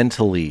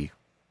mentally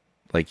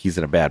like he's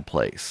in a bad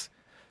place.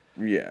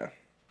 Yeah.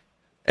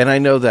 And I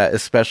know that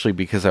especially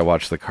because I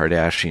watch the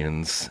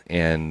Kardashians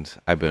and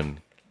I've been,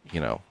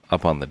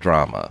 up on the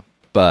drama.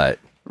 But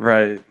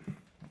right.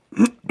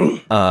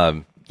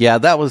 yeah,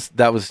 that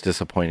was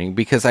disappointing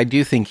because I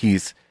do think he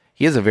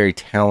is a very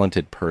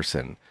talented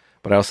person,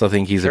 but I also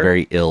think he's a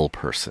very ill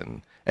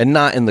person. And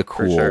not in the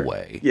cool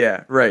way.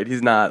 Yeah, right.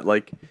 He's not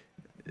like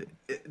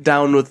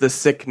down with the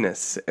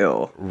sickness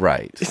ill.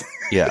 Right.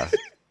 Yeah.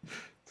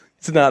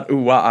 It's not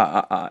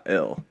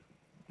ill.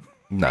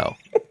 No.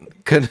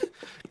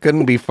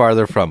 Couldn't be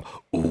farther from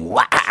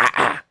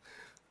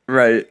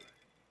Right.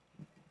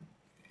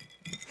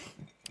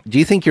 Do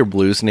you think your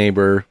blues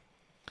neighbor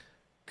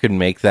could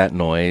make that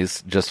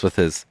noise just with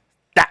his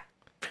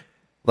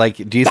like,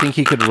 do you think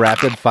he could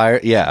rapid fire?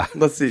 Yeah.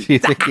 Let's see. Do you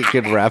think he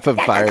could rapid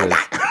fire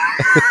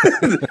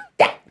his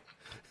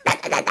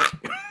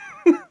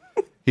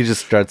He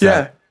just starts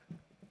out.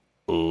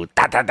 Ooh,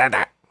 da, da, da,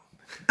 da.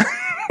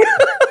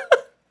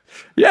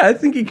 Yeah, I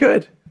think he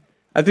could.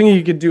 I think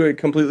he could do it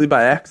completely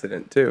by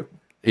accident too.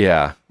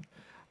 Yeah.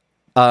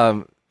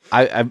 I'm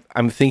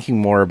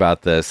thinking more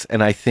about this,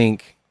 and I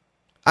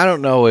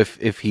don't know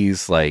if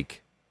he's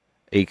like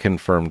a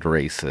confirmed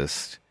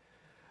racist,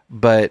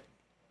 but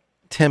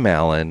Tim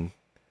Allen,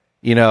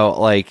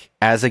 like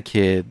as a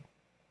kid,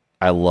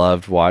 I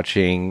loved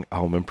watching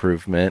Home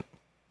Improvement.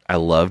 I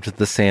loved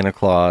the Santa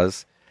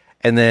Claus.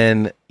 And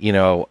then,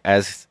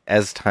 as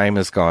time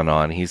has gone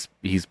on, he's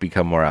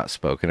become more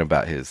outspoken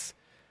about his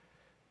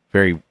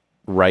very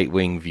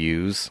right-wing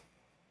views.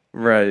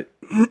 Right.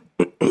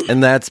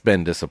 And that's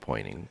been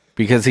disappointing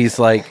because he was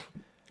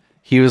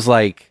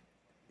like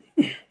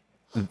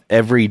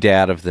every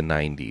dad of the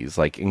 90s,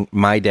 like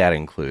my dad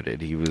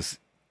included. He was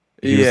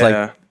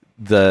like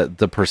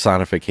the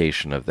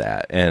personification of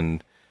that.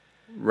 And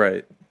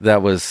right.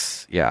 That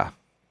was,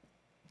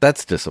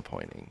 that's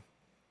disappointing.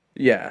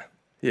 Yeah.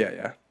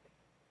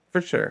 For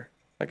sure.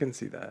 I can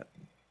see that.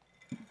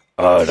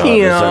 Oh, no, this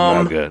is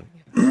not good.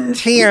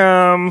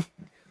 Tim!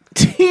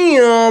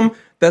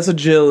 That's what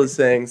Jill is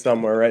saying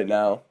somewhere right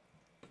now.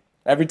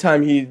 Every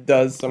time he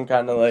does some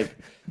kind of like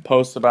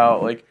post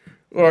about like,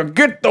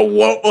 get the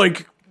woke,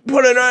 like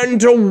put an end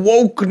to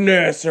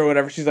wokeness or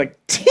whatever, she's like,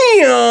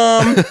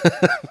 Tim!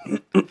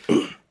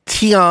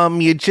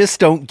 Tim, you just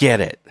don't get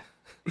it.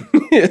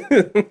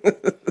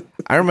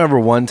 I remember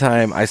one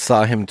time I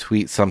saw him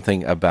tweet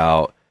something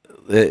about,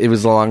 it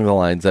was along the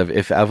lines of,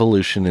 if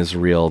evolution is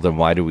real, then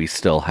why do we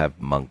still have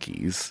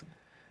monkeys?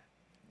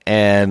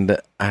 And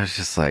I was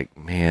just like,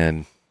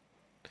 man.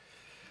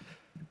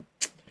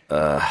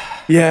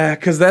 Yeah,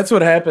 because that's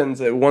what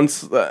happens.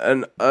 Once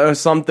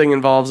something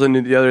involves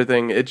into the other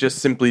thing, it just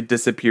simply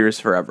disappears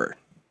forever.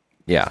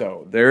 Yeah.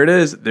 So there it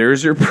is.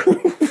 There's your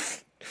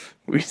proof.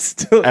 Evolution we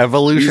still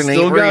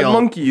ain't got real.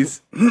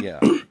 monkeys. Yeah.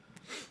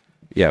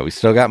 Yeah, we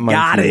still got monkeys.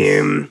 Got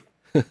him.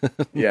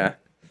 Yeah.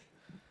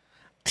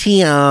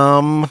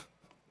 Tim.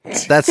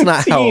 That's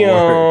not how it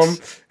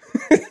works.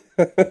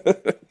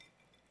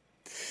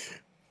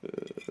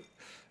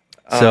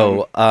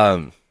 So,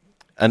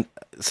 and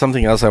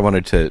something else I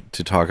wanted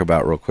to talk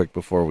about real quick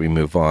before we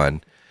move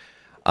on.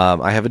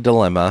 I have a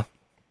dilemma.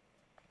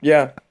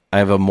 Yeah. I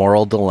have a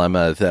moral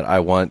dilemma that I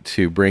want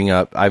to bring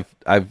up.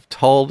 I've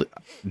told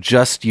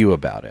just you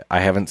about it. I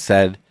haven't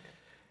said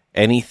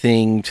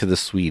anything to the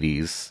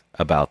sweeties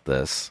about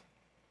this.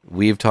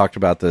 We've talked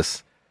about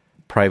this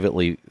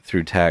privately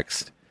through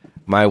text.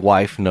 My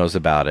wife knows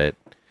about it.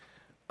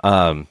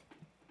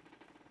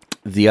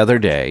 The other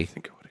day,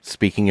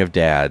 speaking of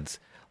dads,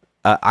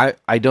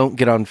 I don't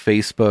get on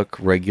Facebook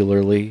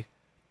regularly,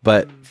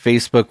 but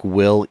Facebook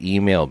will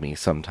email me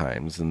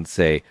sometimes and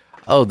say,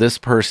 oh, this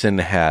person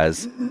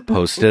has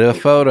posted a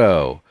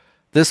photo.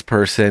 This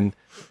person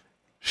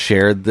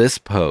shared this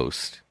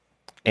post.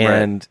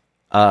 And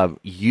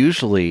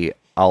usually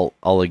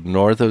I'll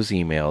ignore those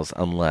emails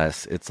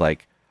unless it's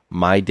like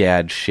my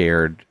dad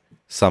shared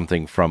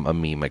something from a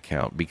meme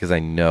account, because I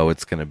know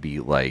it's going to be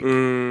like,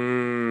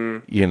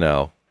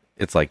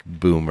 it's like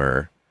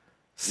boomer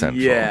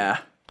central. Yeah.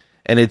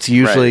 And it's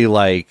usually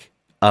like,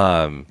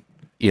 my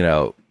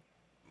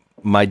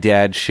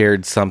dad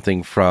shared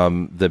something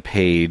from the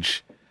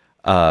page,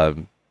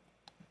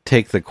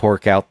 take the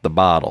cork out the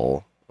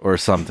bottle or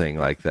something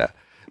like that.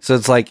 So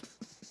it's like,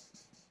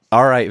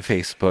 all right,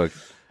 Facebook,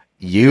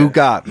 you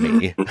got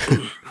me.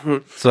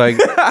 So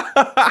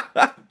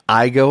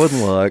I go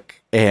and look,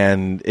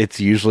 and it's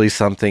usually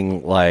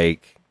something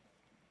like,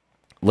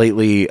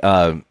 lately,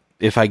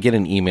 if I get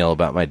an email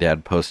about my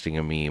dad posting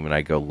a meme and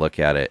I go look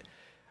at it,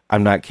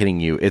 I'm not kidding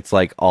you, it's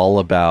like all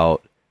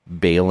about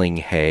baling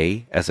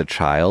hay as a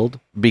child,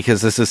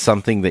 because this is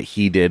something that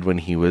he did when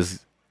he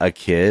was a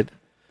kid.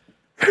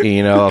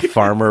 A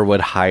farmer would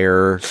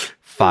hire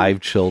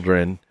 5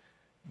 children,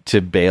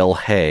 to bale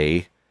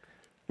hay,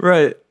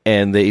 Right.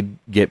 and they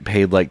get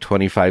paid like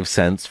 25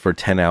 cents for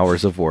 10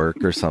 hours of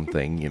work or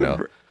something, you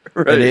know.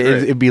 Right. And right.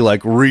 it'd be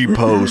like,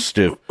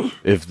 repost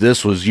if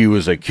this was you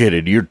as a kid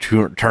and you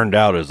turned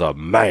out as a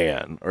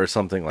man or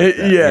something like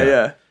that.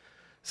 Yeah.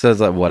 So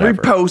it's like,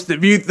 whatever. Repost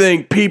if you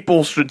think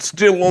people should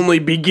still only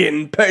be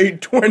getting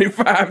paid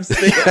 25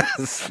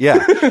 cents.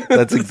 Yeah,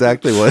 that's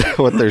exactly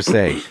what they're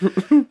saying.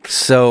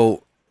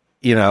 So,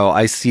 you know,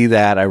 I see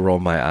that, I roll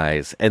my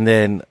eyes, and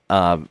then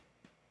I'll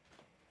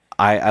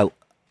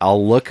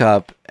look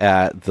up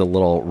at the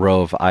little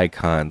row of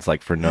icons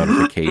like for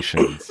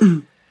notifications,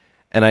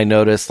 and I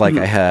noticed like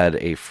I had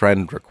a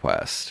friend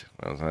request.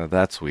 I was like,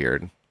 that's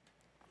weird.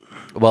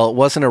 Well, it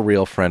wasn't a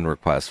real friend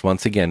request.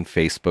 Once again,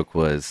 Facebook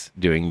was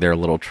doing their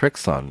little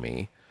tricks on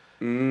me.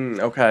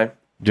 Okay.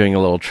 Doing a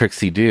little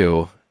tricksy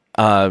do.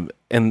 And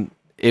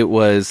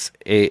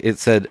it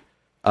said,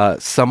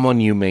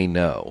 someone you may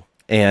know.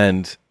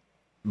 And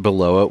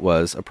below it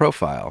was a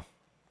profile.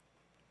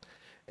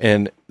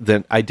 And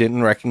then I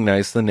didn't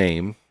recognize the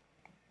name.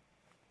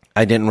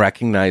 I didn't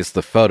recognize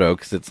the photo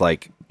because it's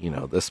like, you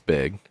know, this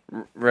big.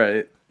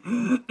 Right.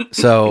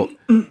 So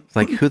it's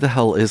like, who the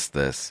hell is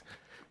this?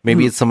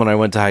 Maybe it's someone I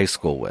went to high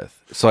school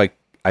with. So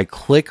I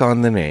click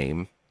on the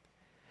name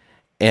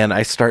and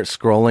I start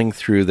scrolling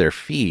through their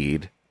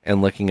feed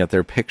and looking at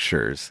their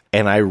pictures.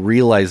 And I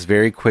realize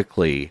very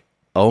quickly,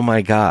 oh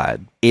my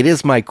God, it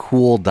is my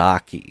cool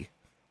Docky.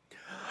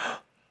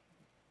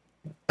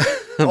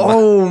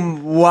 Oh,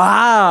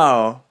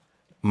 wow.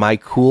 My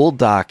cool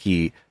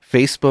Docky.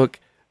 Facebook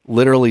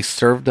literally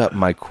served up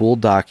my cool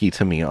Docky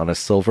to me on a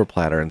silver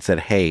platter and said,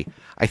 hey,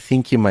 I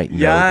think you might know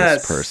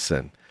Yes. this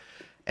person.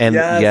 And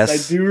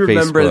Yes, I do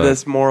remember Facebook,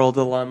 this moral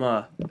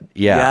dilemma.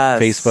 Yeah,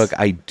 Yes. Facebook,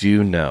 I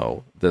do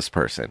know this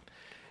person.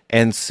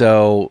 And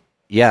so,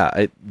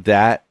 yeah,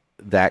 that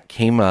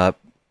came up,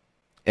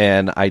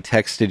 and I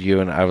texted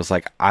you, and I was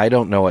like, I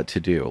don't know what to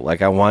do.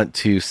 Like, I want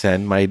to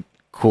send my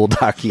cool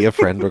Docky a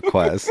friend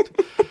request,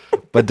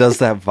 but does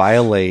that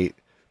violate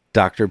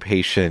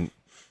doctor-patient,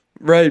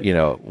 Right. you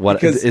know,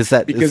 what Because, is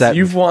that? because is that,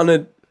 you've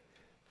wanted...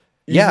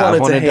 You Yeah, I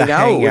wanted wanted to hang to out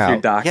hang with out.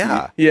 your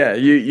docky. Yeah.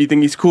 You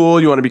think he's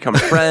cool, you want to become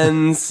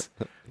friends,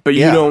 but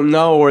you Yeah. don't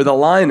know where the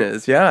line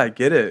is. Yeah, I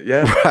get it.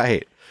 Yeah.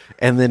 right.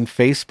 And then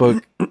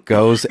Facebook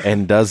goes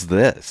and does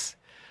this.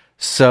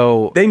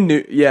 So They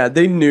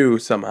knew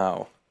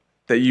somehow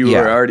that you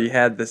Yeah. already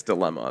had this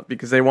dilemma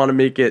because they want to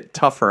make it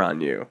tougher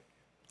on you.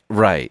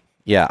 right.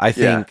 Yeah, I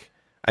think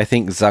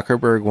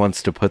Zuckerberg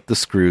wants to put the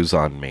screws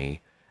on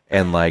me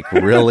and like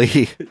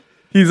really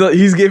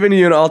He's giving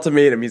you an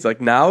ultimatum. He's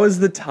like, now is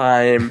the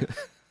time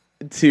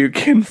to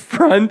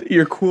confront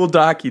your cool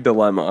docky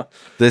dilemma.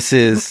 this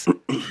is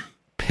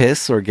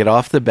piss or get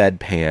off the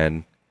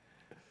bedpan.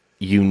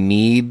 You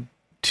need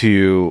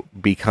to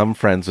become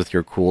friends with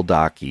your cool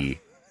Docky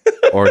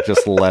or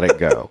just let it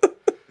go.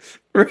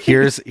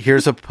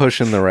 Here's a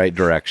push in the right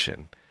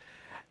direction.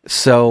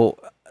 So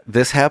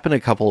this happened a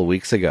couple of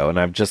weeks ago, and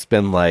I've just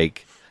been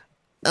like,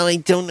 oh, I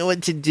don't know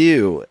what to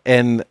do.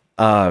 And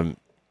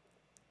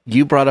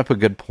you brought up a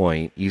good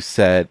point. You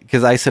said,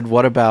 because I said,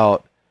 what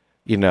about,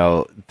 you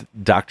know,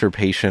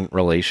 doctor-patient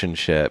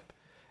relationship?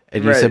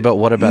 And you Right. said, but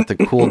what about the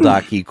cool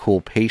Docky,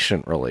 cool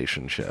patient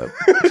relationship?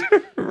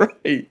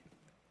 Right.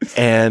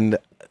 And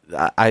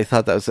I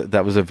thought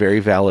that was a very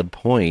valid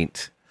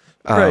point.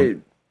 Right.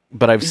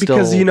 But I've still...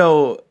 Because, you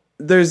know,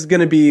 there's going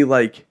to be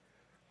like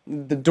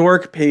the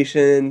dork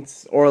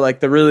patients or like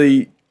the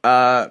really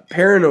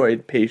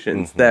paranoid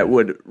patients that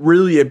would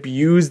really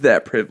abuse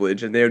that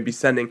privilege, and they would be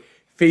sending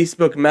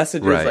Facebook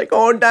messages Right. like,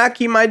 oh,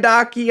 Docky, my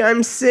Docky,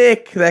 I'm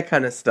sick, that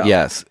kind of stuff.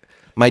 Yes.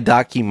 My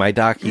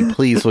Docky,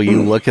 please, will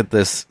you look at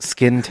this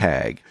skin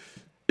tag?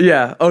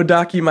 Yeah. Oh,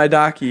 Docky, my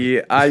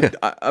Docky,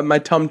 I my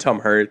tum-tum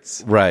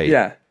hurts. Right.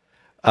 Yeah.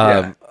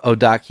 Yeah. Oh,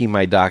 Docky,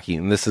 my Docky.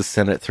 And this is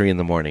sent at 3 a.m.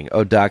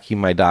 Oh, Docky,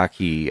 my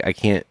Docky.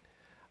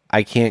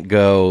 I can't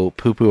go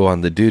poo-poo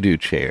on the doo-doo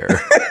chair.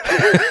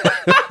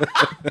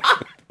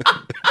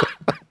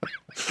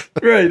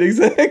 Right,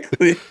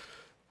 exactly.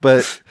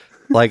 But,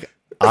 like,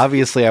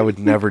 obviously I would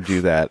never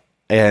do that.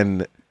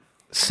 And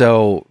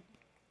so,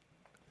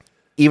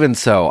 even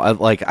so,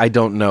 I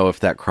don't know if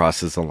that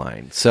crosses a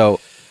line. So,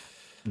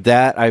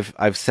 that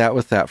I've sat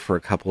with that for a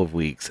couple of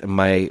weeks, and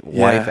my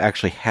wife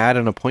actually had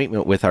an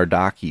appointment with our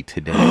Docky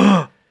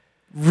today.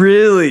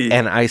 Really?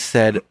 And I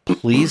said,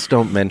 please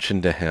don't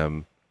mention to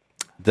him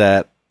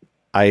that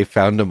I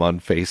found him on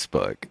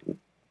Facebook,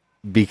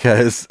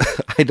 because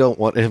I don't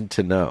want him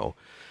to know.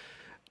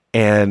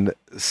 And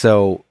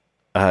so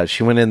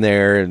she went in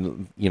there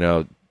and, you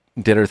know,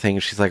 did her thing.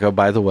 She's like, oh,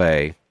 by the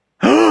way,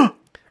 Dirk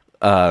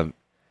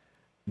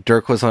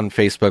was on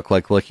Facebook,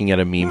 like, looking at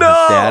a meme his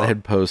dad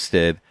had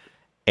posted,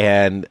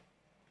 and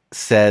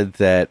said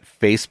that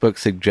Facebook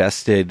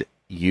suggested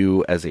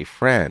you as a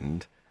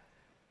friend.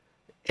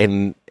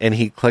 And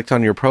he clicked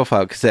on your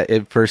profile because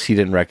at first he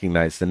didn't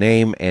recognize the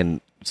name.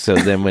 And so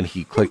then when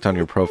he clicked on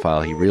your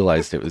profile, he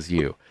realized it was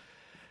you.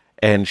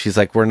 And she's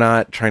like, we're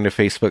not trying to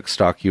Facebook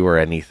stalk you or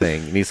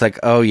anything. And he's like,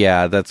 oh,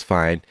 yeah, that's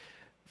fine.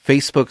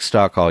 Facebook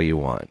stalk all you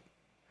want.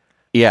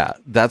 Yeah,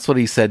 that's what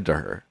he said to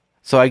her.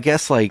 So I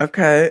guess like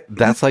Okay.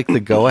 that's like the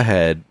go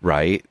ahead,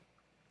 right?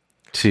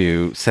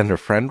 To send a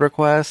friend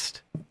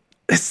request.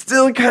 It's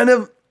still kind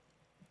of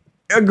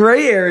a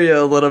gray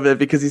area a little bit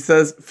because he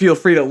says, feel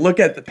free to look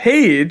at the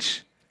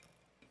page,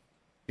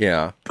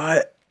 Yeah.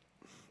 but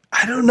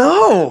I don't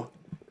know.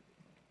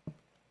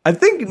 I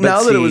think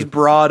now that it was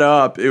brought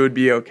up, it would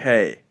be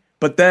okay.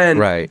 But then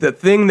Right. the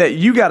thing that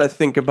you got to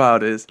think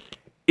about is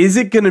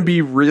it going to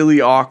be really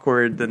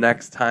awkward the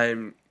next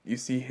time you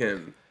see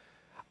him?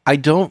 I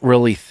don't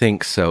really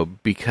think so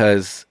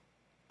because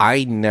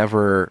I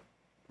never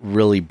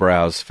really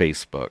browse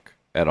Facebook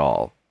at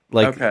all.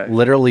 Like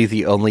literally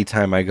the only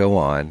time I go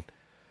on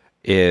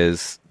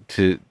is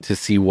to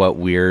see what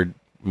weird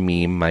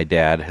meme my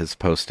dad has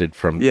posted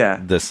from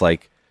this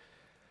like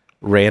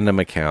random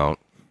account.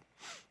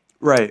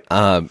 Right.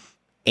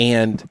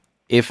 And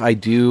if I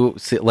do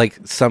see, like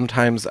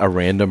sometimes a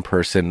random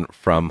person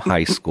from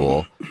high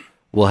school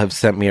will have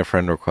sent me a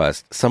friend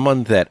request,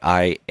 someone that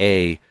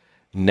I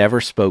never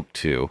spoke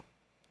to.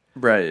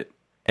 Right.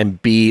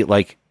 And B,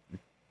 like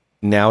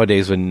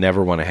nowadays would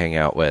never want to hang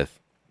out with.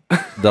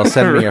 They'll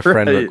send me a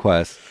friend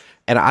request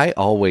and I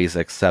always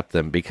accept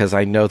them because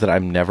I know that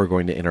I'm never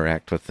going to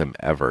interact with them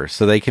ever.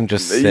 So they can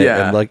just sit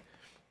and like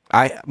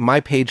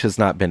my page has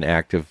not been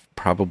active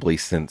probably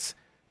since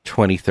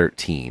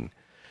 2013.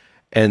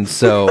 And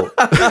so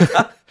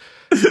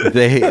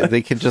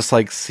they can just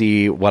like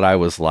see what I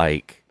was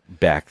like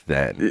back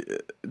then.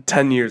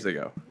 10 years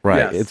ago.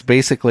 Right. Yes. It's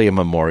basically a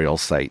memorial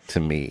site to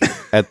me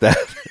at that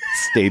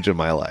stage of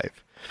my life.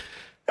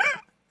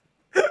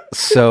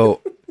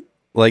 So,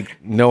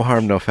 like, no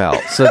harm, no foul.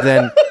 So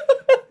then,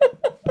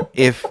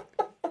 if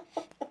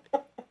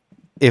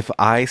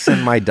I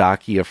send my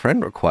Docky a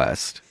friend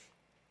request,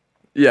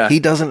 he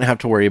doesn't have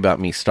to worry about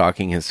me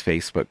stalking his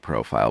Facebook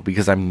profile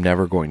because I'm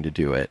never going to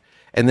do it.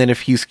 And then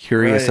if he's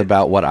curious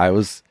about what I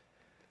was,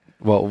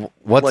 well,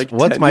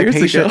 what's my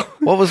patient?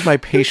 What was my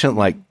patient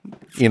like?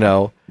 You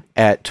know,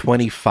 at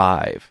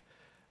 25,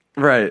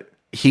 right?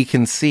 He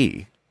can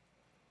see.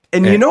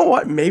 And you know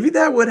what? Maybe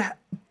that would.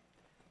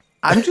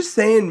 I'm just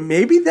saying,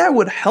 maybe that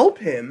would help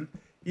him.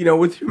 You know,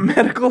 with your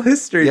medical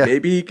history,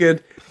 maybe he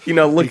could, you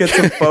know, look at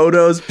some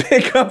photos,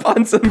 pick up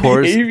on some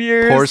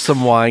behaviors, pour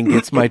some wine,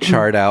 gets my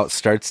chart out,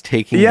 starts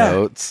taking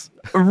notes.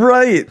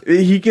 Right.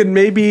 He could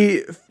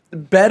maybe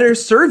better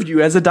serve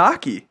you as a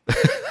docky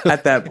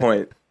at that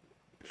point.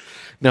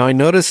 Now, I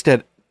noticed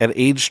at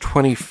age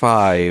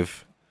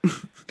 25,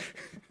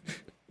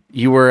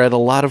 you were at a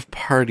lot of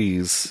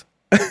parties.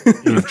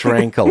 You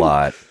drank a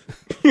lot.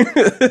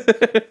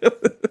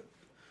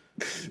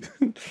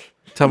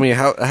 Tell me,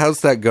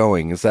 how's that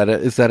going? Is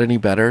that any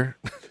better?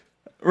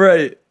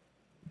 Right.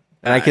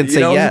 And I can say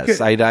yes.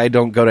 I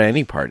don't go to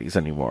any parties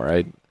anymore.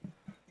 I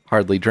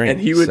hardly drink.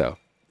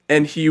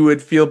 And he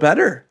would feel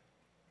better.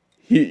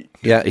 He's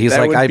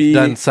like, I've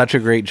done such a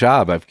great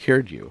job. I've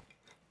cured you.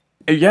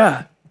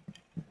 Yeah.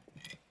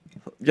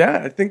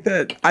 Yeah, I think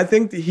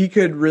that he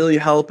could really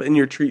help in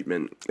your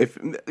treatment. If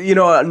you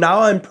know, now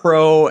I'm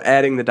pro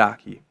adding the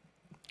Docky.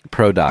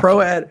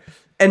 Pro add,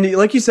 and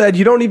like you said,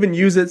 you don't even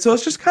use it, so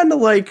it's just kind of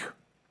like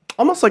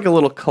almost like a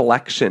little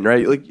collection,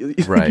 right? Like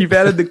you've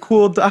added the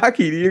cool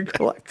Docky to your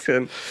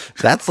collection.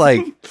 That's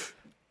like,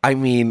 I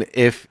mean,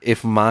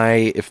 if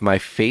my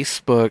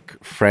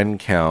Facebook friend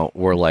count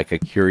were like a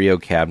curio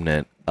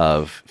cabinet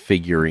of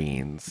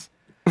figurines,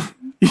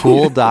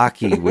 cool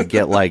Docky would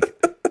get like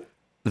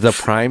the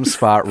prime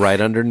spot right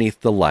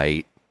underneath the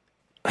light,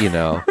 you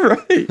know.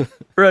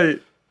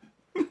 Right.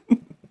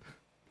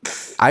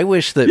 I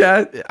wish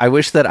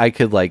that I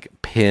could like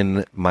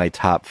pin my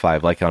top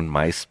 5 like on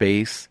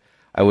MySpace.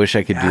 I wish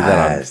I could do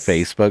that on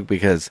Facebook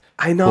because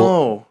I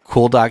know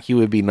cool Docky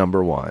would be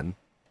number 1.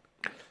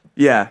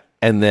 Yeah.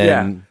 And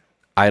then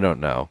I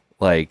don't know.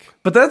 Like,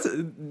 but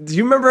do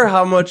you remember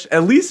how much,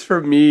 at least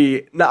for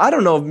me, now I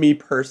don't know of me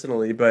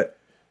personally, but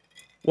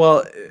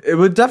well, it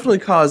would definitely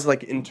cause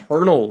like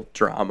internal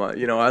drama.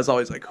 You know, I was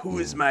always like, who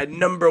is my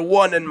number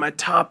 1 in my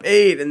top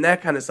 8 and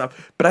that kind of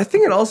stuff. But I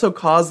think it also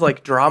caused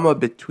like drama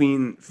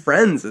between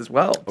friends as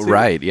well. Too.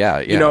 Right.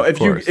 Yeah. You know,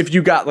 if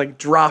you got like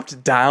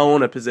dropped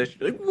down a position,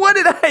 like, what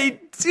did I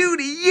do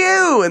to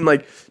you? And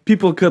like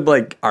people could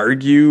like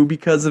argue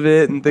because of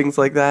it and things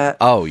like that.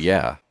 Oh,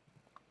 yeah.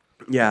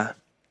 Yeah.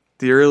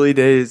 The early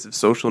days of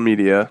social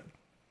media.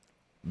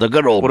 The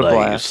good old days. What a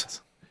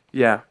blast.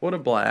 Yeah. What a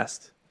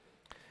blast.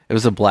 It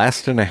was a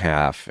blast and a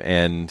half,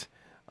 and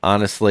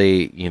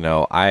honestly, you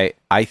know, I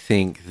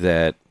think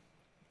that,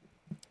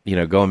 you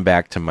know, going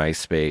back to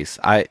MySpace,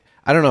 I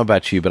don't know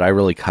about you, but I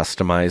really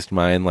customized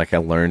mine. Like I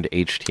learned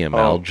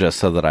HTML just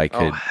so that I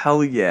could. Oh,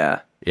 hell yeah.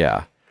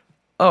 Yeah.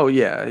 Oh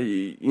yeah,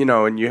 you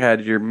know, and you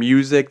had your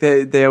music.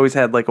 They always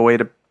had like a way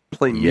to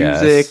play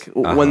music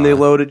when they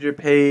loaded your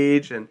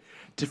page and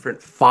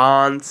different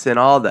fonts and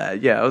all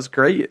that. Yeah, it was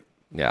great.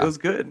 Yeah, it was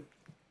good.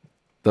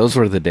 Those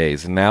were the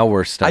days, and now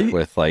we're stuck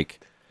with like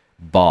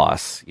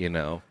Boss, you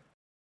know.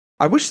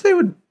 I wish they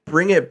would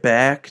bring it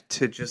back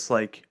to just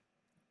like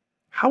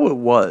how it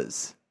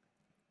was.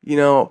 You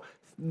know,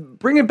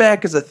 bring it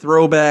back as a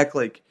throwback,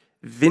 like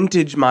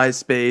vintage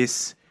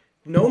MySpace.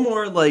 No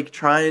more like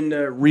trying to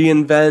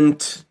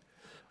reinvent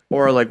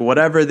or like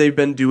whatever they've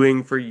been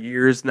doing for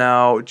years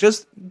now.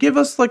 Just give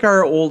us like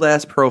our old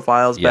ass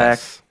profiles back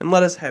Yes. and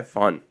let us have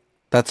fun.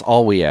 That's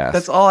all we ask.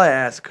 That's all I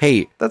ask.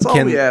 Hey, that's all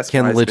can, we ask.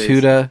 Can MySpace.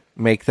 Latuda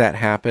make that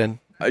happen?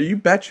 You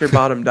bet your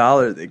bottom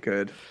dollar they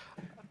could.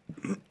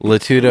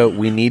 Latuda,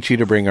 we need you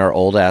to bring our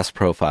old ass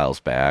profiles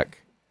back,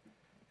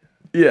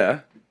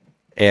 Yeah.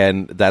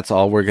 and that's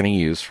all we're going to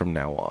use from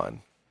now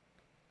on.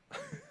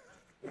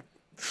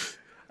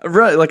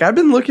 Right, like I've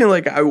been looking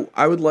like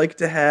I would like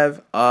to have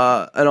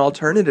an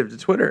alternative to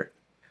Twitter.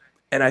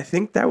 And I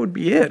think that would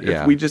be it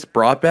Yeah. if we just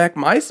brought back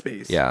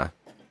MySpace. Yeah.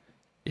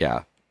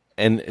 Yeah.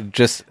 And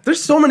just,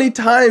 There's so many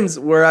times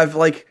where I've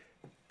like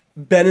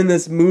been in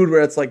this mood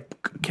where it's like,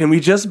 can we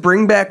just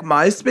bring back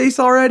MySpace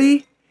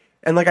already?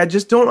 And like I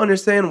just don't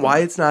understand why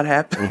it's not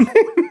happening.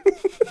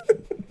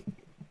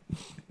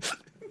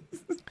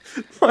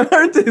 Why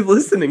aren't they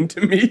listening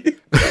to me?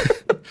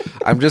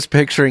 I'm just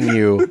picturing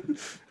you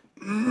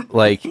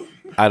like,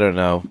 I don't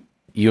know,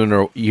 you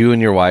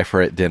and your wife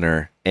are at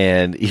dinner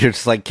and you're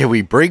just like, can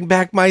we bring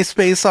back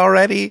MySpace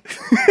already?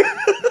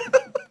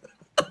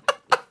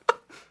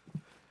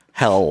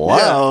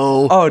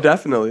 Hello. Oh,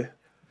 definitely.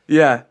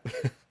 Yeah.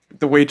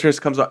 The waitress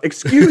comes up.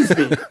 Excuse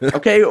me.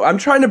 Okay, I'm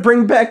trying to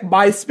bring back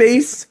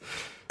MySpace.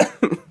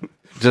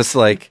 Just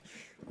like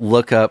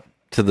look up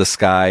to the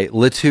sky.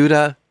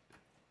 Latuda,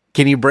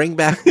 can you bring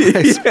back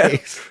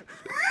MySpace?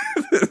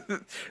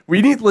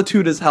 We need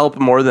Latuda's help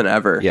more than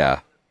ever.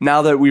 Yeah.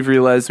 Now that we've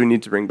realized we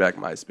need to bring back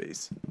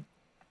MySpace.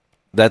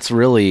 That's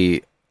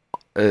really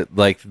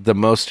like the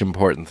most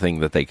important thing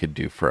that they could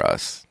do for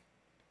us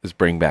is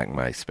bring back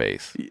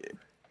MySpace.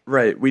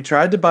 Right. We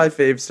tried to buy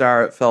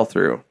Favestar. It fell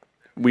through.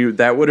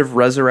 That would have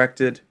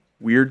resurrected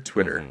weird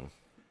Twitter.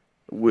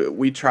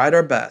 We tried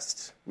our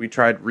best. We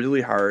tried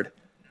really hard.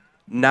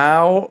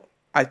 Now,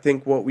 I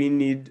think what we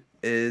need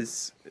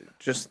is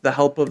just the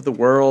help of the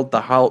world,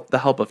 the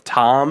help of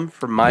Tom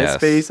from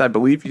MySpace. Yes. I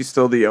believe he's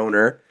still the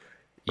owner,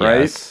 right?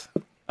 Yes.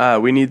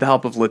 We need the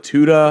help of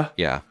Latuda.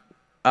 Yeah.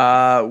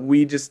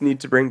 We just need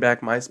to bring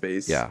back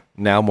MySpace. Yeah.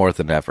 Now more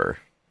than ever.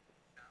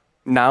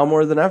 Now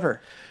more than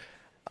ever.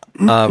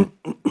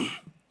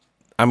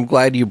 I'm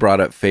glad you brought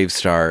up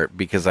Favestar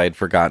because I'd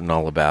forgotten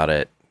all about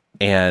it.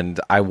 And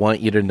I want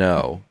you to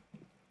know,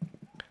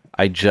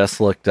 I just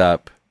looked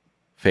up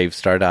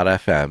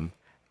favestar.fm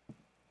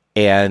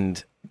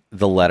and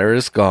the letter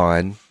is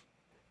gone.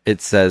 It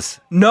says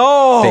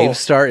No!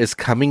 Favestar is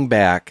coming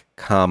back,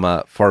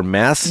 comma, for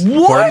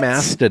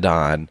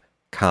Mastodon,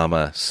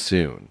 comma,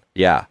 soon.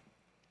 Yeah.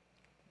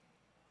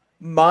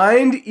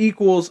 Mind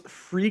equals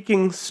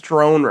freaking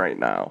Strone right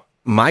now.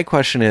 My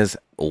question is,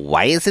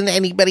 why isn't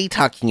anybody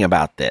talking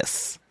about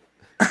this?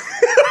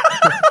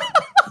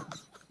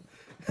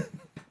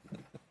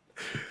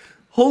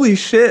 Holy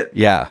shit.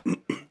 Yeah.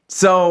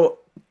 So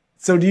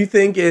do you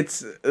think it's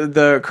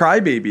the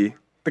Crybaby?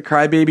 The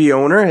Crybaby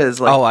owner has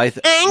like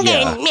Oh,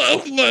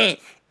 yeah.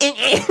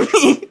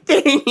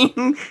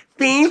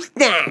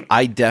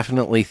 I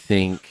definitely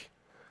think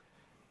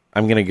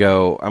I'm going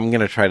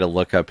to try to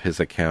look up his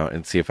account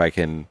and see if I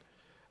can,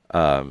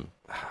 what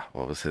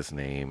was his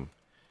name?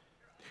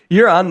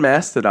 You're on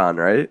Mastodon,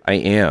 right? I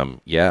am.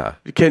 Yeah.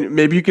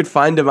 Maybe you could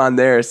find him on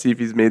there, see if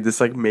he's made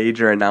this like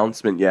major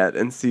announcement yet,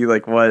 and see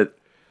like what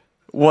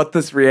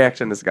this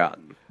reaction has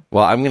gotten.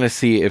 Well, I'm going to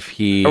see if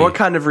he, Or what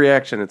kind of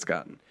reaction it's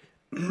gotten.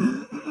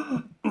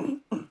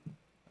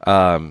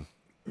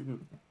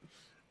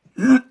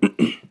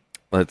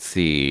 let's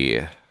see.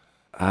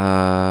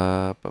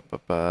 I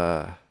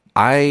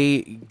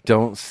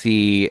don't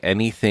see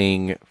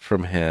anything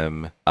from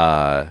him.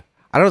 I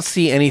don't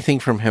see anything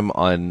from him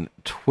on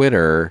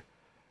Twitter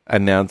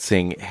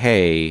announcing,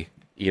 "Hey,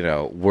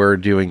 we're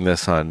doing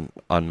this on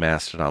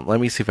Mastodon."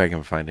 Let me see if I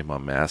can find him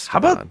on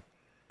Mastodon.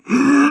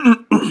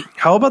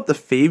 How about the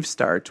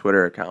Favestar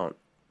Twitter account?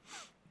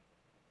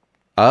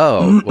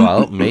 Oh,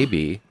 well,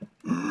 maybe.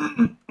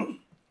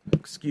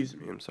 Excuse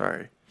me, I'm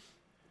sorry.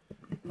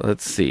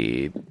 Let's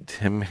see.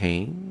 Tim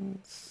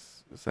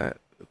Haynes? Is that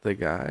the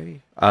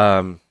guy?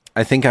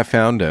 I think I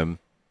found him.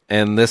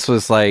 And this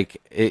was like,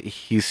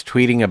 he's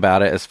tweeting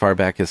about it as far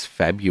back as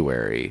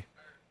February.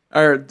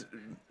 Or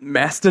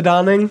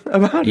Mastodoning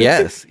about it?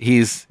 Yes,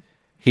 he's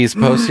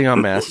posting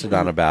on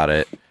Mastodon about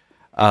it.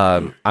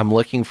 I'm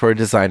looking for a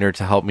designer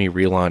to help me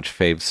relaunch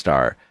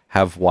Favestar.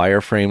 Have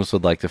wireframes,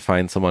 would like to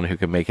find someone who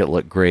can make it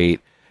look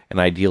great and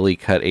ideally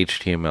cut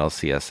HTML,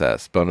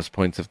 CSS. Bonus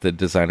points if the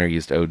designer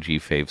used OG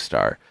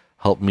Favestar.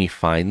 Help me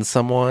find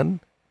someone.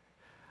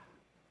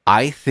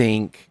 I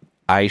think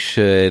I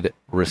should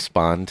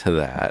respond to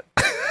that.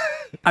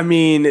 I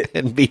mean,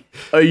 And be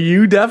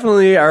you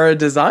definitely are a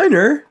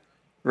designer,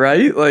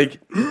 right? Like,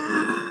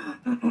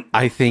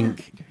 I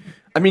think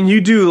I mean,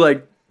 you do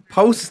like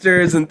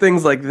posters and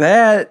things like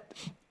that.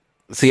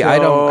 see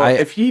So I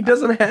if he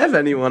doesn't have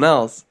anyone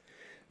else,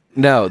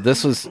 no,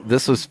 this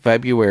was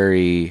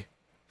February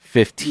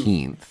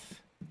 15th.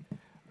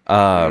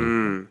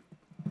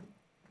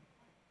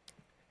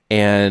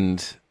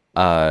 And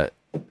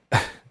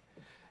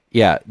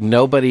yeah,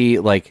 nobody,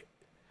 like,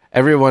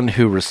 everyone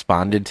who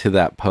responded to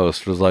that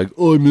post was like,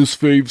 oh, I miss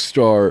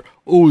Favestar.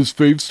 Oh, is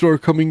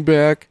Favestar coming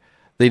back?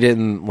 They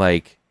didn't,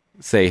 like,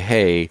 say,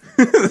 hey,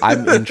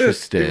 I'm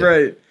interested.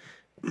 Right.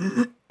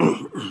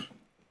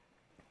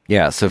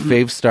 Yeah, so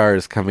Favestar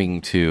is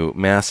coming to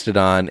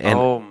Mastodon, and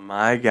Oh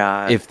my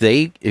god. if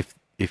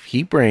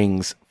he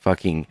brings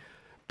fucking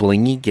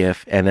Blingy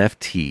GIF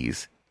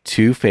NFTs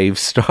to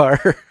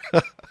Favestar,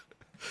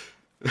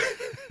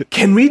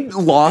 Can we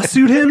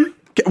lawsuit him?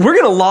 We're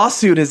gonna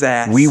lawsuit his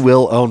ass. we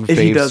will own If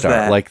he does Favestar.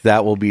 that. Like,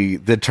 that will be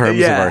the terms of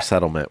Yeah. our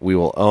settlement. We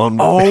will own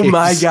Oh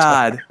my Favestar.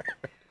 god.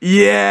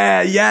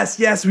 Yeah,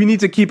 yes, we need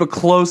to keep a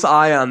close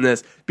eye on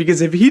this, because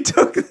if he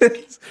took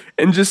this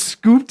and just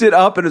scooped it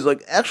up and was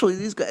like, actually,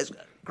 these guys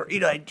got a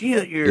great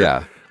idea here.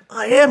 Yeah.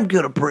 I am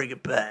gonna bring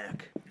it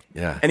back.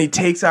 Yeah. And he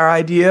takes our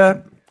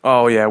idea.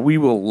 Oh yeah, we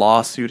will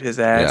lawsuit his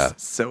ass Yeah.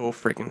 so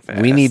freaking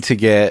fast. We need to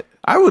get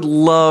I would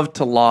love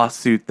to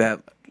lawsuit that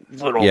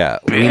little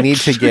we need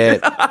to get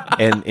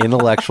an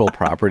intellectual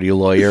property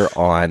lawyer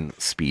on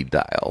speed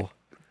dial.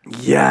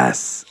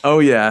 Yes. Oh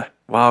yeah.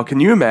 Wow, can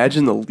you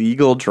imagine the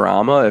legal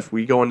drama if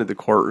we go into the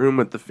courtroom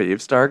with the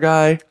Favestar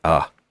guy?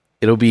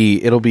 It'll be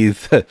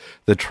the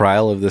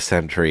trial of the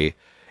century.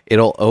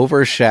 It'll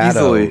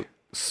overshadow Easily.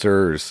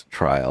 Sir's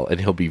trial,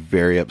 and he'll be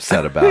very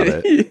upset about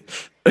it.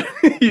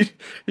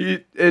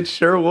 It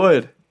sure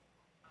would.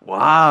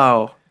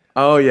 Wow.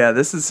 Oh yeah,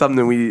 this is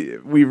something we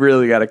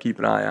really got to keep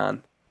an eye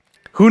on.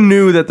 Who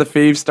knew that the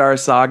Favestar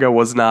saga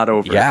was not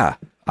over? Yeah,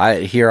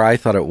 I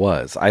thought it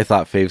was. I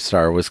thought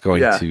Favestar was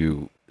going Yeah.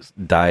 to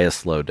die a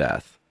slow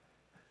death.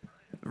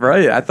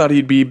 Right. I thought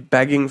he'd be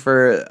begging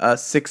for a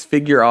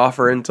 6-figure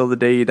offer until the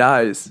day he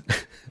dies.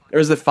 Or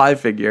is it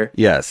 5-figure?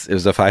 Yes, it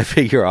was a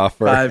 5-figure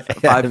offer.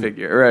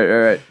 Five-figure.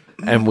 Right.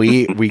 And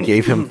we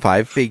gave him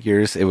 5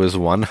 figures. It was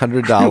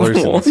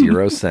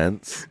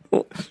 $100.00.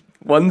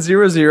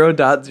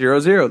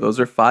 100.00. Those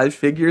are 5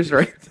 figures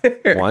right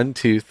there. 1,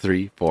 2,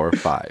 3, 4,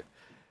 5.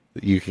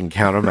 You can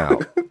count them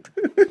out.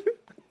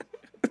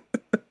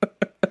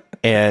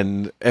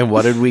 And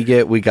what did we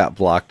get? We got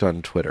blocked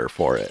on Twitter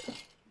for it.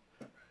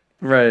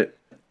 Right.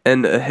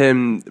 And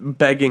him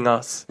begging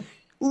us,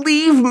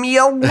 leave me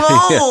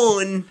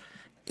alone.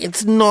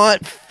 It's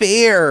not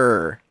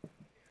fair.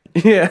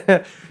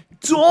 Yeah.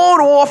 Don't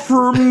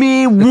offer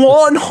me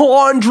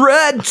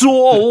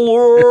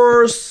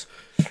 $100.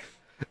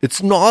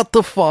 It's not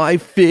the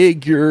 5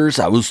 figures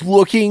I was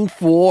looking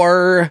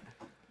for.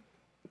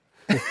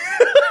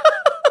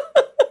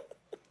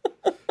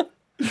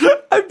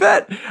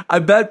 I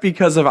bet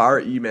because of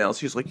our emails,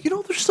 he's like,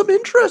 there's some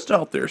interest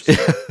out there. So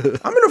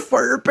I'm going to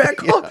fire it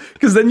back up.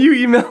 Because then you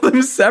email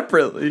them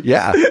separately.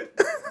 Yeah.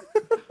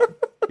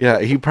 Yeah,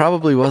 he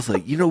probably was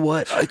like, you know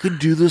what? I could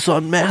do this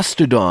on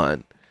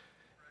Mastodon.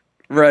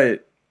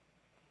 Right.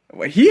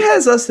 Well, he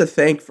has us to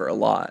thank for a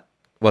lot.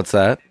 What's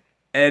that?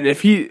 And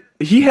if he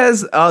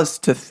has us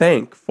to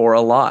thank for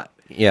a lot.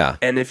 Yeah.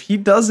 And if he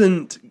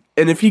doesn't,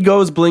 and if he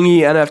goes Blingy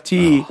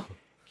NFT,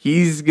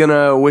 he's going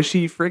to wish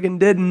he friggin'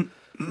 didn't.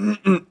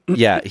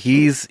 Yeah,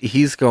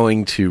 he's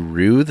going to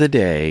rue the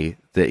day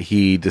that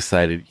he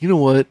decided, you know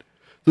what?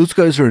 Those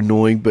guys are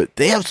annoying, but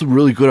they have some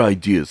really good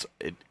ideas.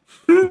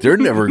 They're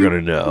never going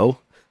to know.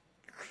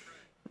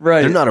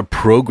 Right. They're not a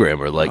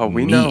programmer like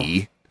we me. know.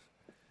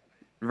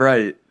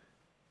 Right.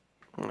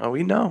 Oh,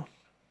 we know.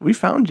 We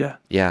found you.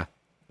 Yeah.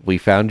 We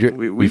found your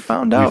We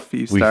found out,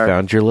 we Feestar.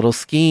 found your little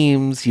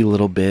schemes, you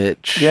little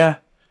bitch. Yeah.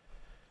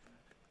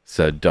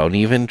 So don't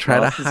even try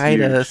Well, to this is hide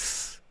huge.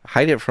 us.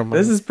 Hide it from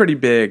This us. is pretty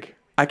big.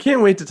 I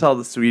can't wait to tell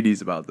the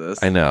sweeties about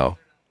this. I know.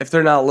 If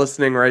they're not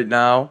listening right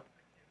now,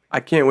 I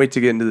can't wait to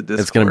get into the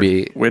Discord. gonna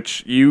be-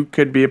 which you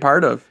could be a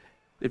part of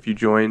if you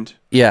joined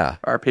Yeah.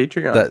 our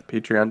Patreon. That-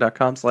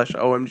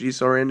 Patreon.com/OMG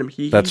so random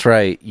hee. That's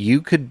right.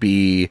 You could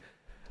be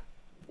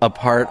a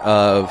part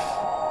of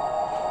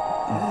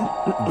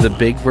the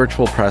big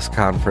virtual press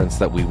conference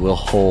that we will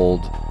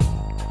hold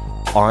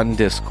on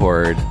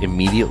Discord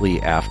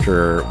immediately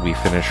after we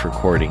finish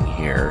recording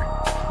here,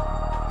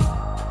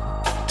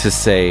 to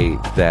say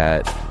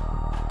that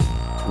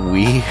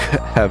we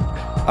have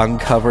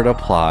uncovered a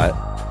plot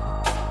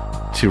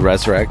to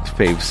resurrect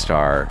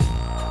Favestar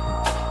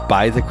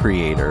by the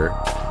creator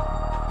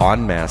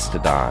on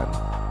Mastodon.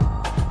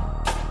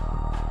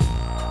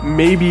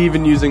 Maybe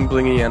even using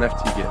Blingy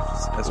NFT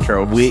gifts as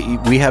tropes.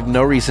 We have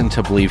no reason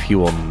to believe he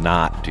will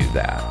not do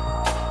that.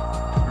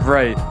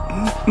 Right.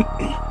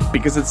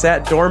 Because it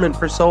sat dormant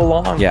for so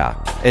long. Yeah,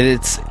 and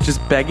it's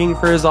Just begging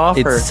for his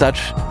offer. it's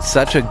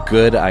such a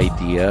good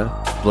idea.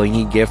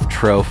 Blingy gift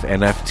troph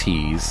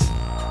NFTs.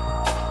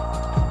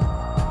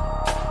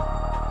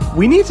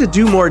 We need to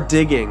do more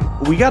digging.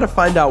 We got to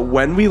find out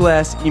when we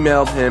last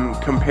emailed him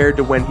compared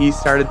to when he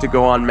started to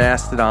go on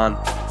Mastodon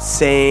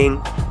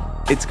saying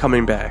it's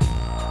coming back.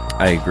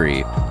 I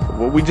agree.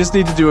 Well, we just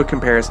need to do a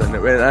comparison.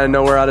 And I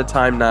know we're out of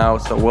time now,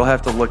 so we'll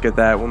have to look at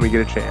that when we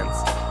get a chance.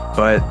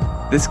 But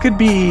this could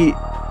be...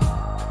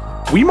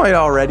 We might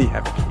already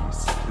have a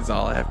case, is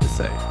all I have to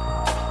say.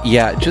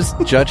 Yeah, just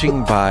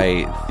judging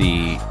by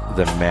the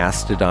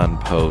Mastodon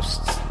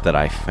posts that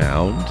I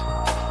found,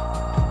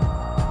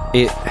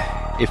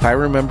 if I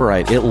remember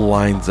right, it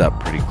lines up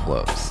pretty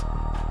close.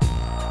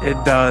 It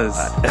does.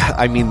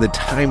 I mean, the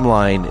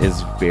timeline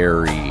is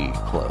very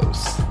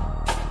close.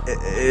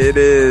 It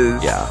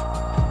is.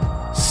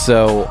 Yeah.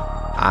 So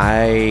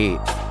I'm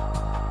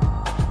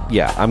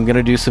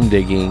gonna do some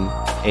digging,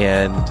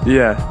 and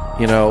Yeah.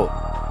 you know,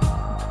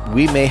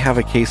 we may have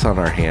a case on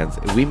our hands.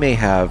 We may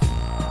have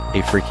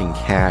a freaking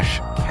cash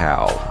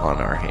cow on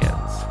our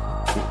hands.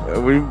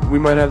 We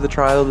might have the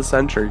trial of the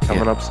century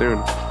coming Yeah. up soon.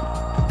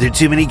 There are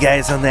too many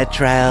guys on that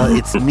trial.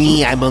 It's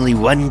me. I'm only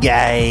one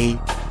guy.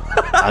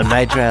 On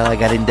my trial, I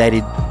got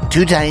indicted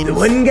 2 times. The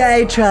one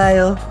guy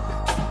trial.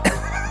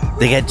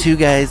 They got 2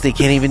 guys. They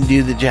can't even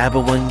do the job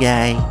of one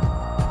guy.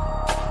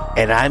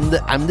 And I'm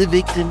the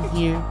victim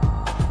here.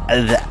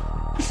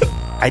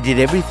 I did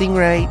everything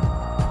right.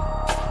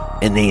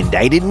 And they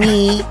indicted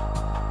me.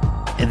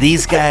 And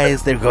these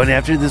guys, they're going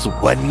after this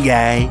one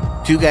guy.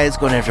 2 guys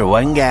going after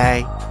one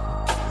guy.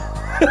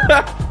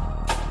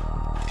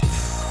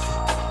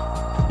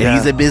 And Yeah.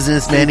 he's a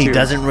businessman. Me He too.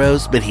 doesn't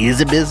roast, but he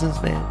is a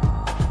businessman.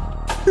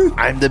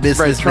 I'm the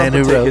businessman Trump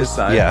would who take his roasts.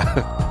 side.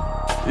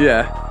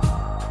 Yeah.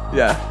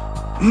 Yeah.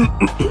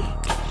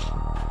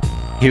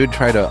 He would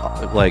try to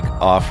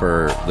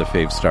offer the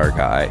Fave Star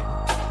guy.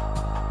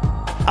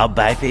 I'll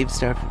buy Fave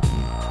Star.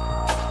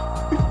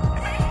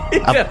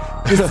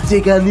 Just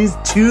take on these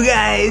 2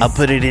 guys. I'll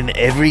put it in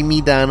every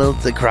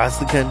McDonald's across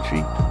the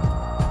country.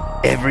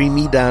 Every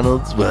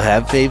McDonald's will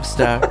have Fave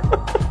Star.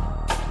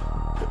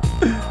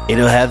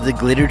 It'll have the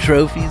glitter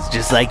trophies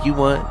just like you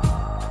want.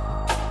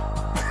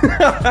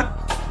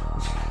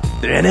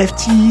 They're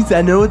NFTs.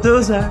 I know what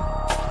those are.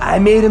 I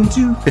made them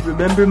too.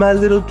 Remember my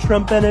little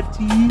Trump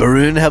NFT?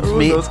 Baroon helped Remember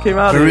when me. those came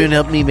out? Baroon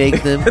helped me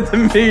make them. At the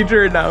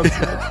major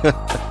announcement.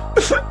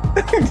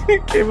 He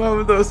came out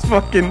with those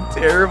fucking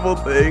terrible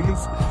things.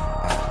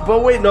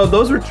 But wait, no,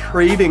 those were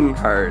trading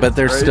cards. But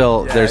they're right?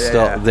 still Yeah, they're yeah,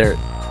 still yeah. they're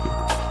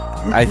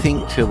I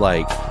think to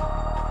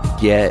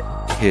get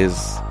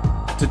his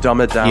to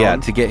dumb it down. yeah,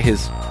 to get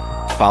his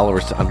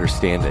followers to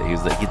understand it. He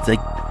was like,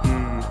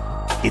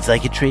 it's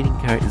like a trading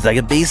card. It's like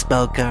a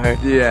baseball card.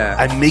 Yeah.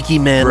 I'm Mickey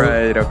Mantle.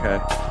 Right, okay.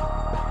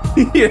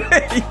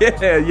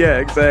 yeah,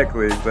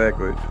 exactly.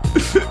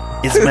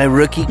 It's my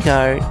rookie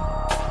card.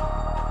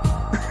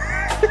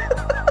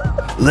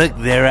 Look,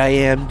 there I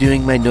am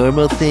doing my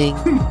normal thing.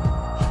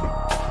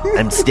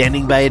 I'm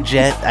standing by a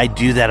jet. I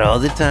do that all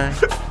the time.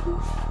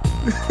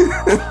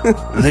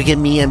 Look at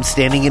me, I'm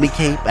standing in a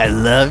cape. I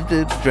love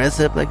to dress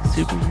up like a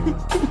superhero.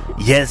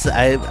 Yes,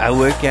 I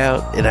work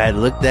out and I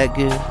look that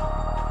good.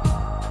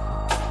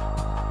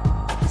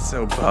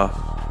 So buff.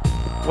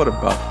 What a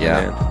buff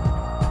Yeah. man.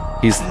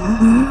 He's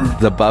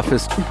the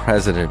buffest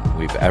president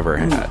we've ever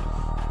had.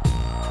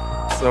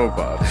 So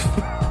buff.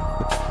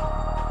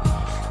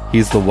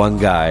 He's the one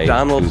guy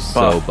Donald who's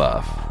Buff. so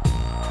buff.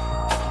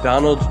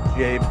 Donald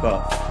J.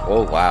 Buff.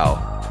 Oh, wow.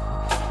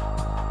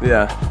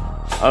 Yeah.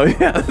 Oh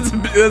yeah,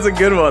 that's a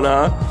good one,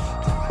 huh?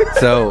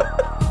 So,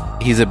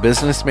 he's a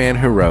businessman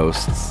who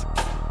roasts,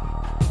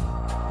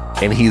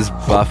 and he's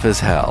buff as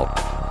hell.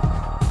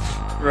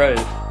 Right.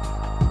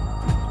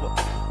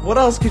 What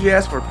else could you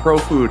ask for? Pro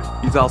food.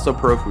 He's also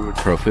pro food.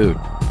 Pro food.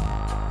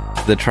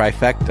 The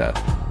trifecta.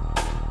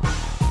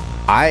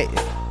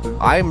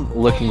 I'm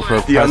looking for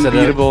a The president.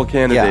 unbeatable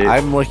candidate. Yeah,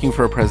 I'm looking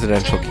for a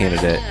presidential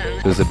candidate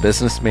who's a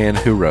businessman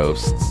who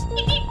roasts,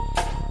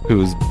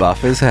 who's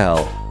buff as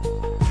hell,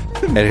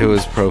 and who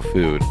is pro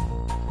food.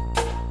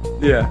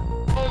 Yeah.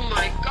 Oh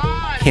my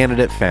god.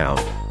 Candidate found.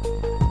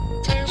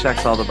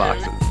 Checks all the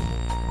boxes.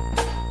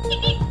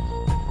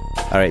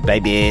 All right, bye,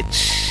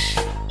 bitch.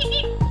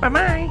 Bye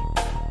bye.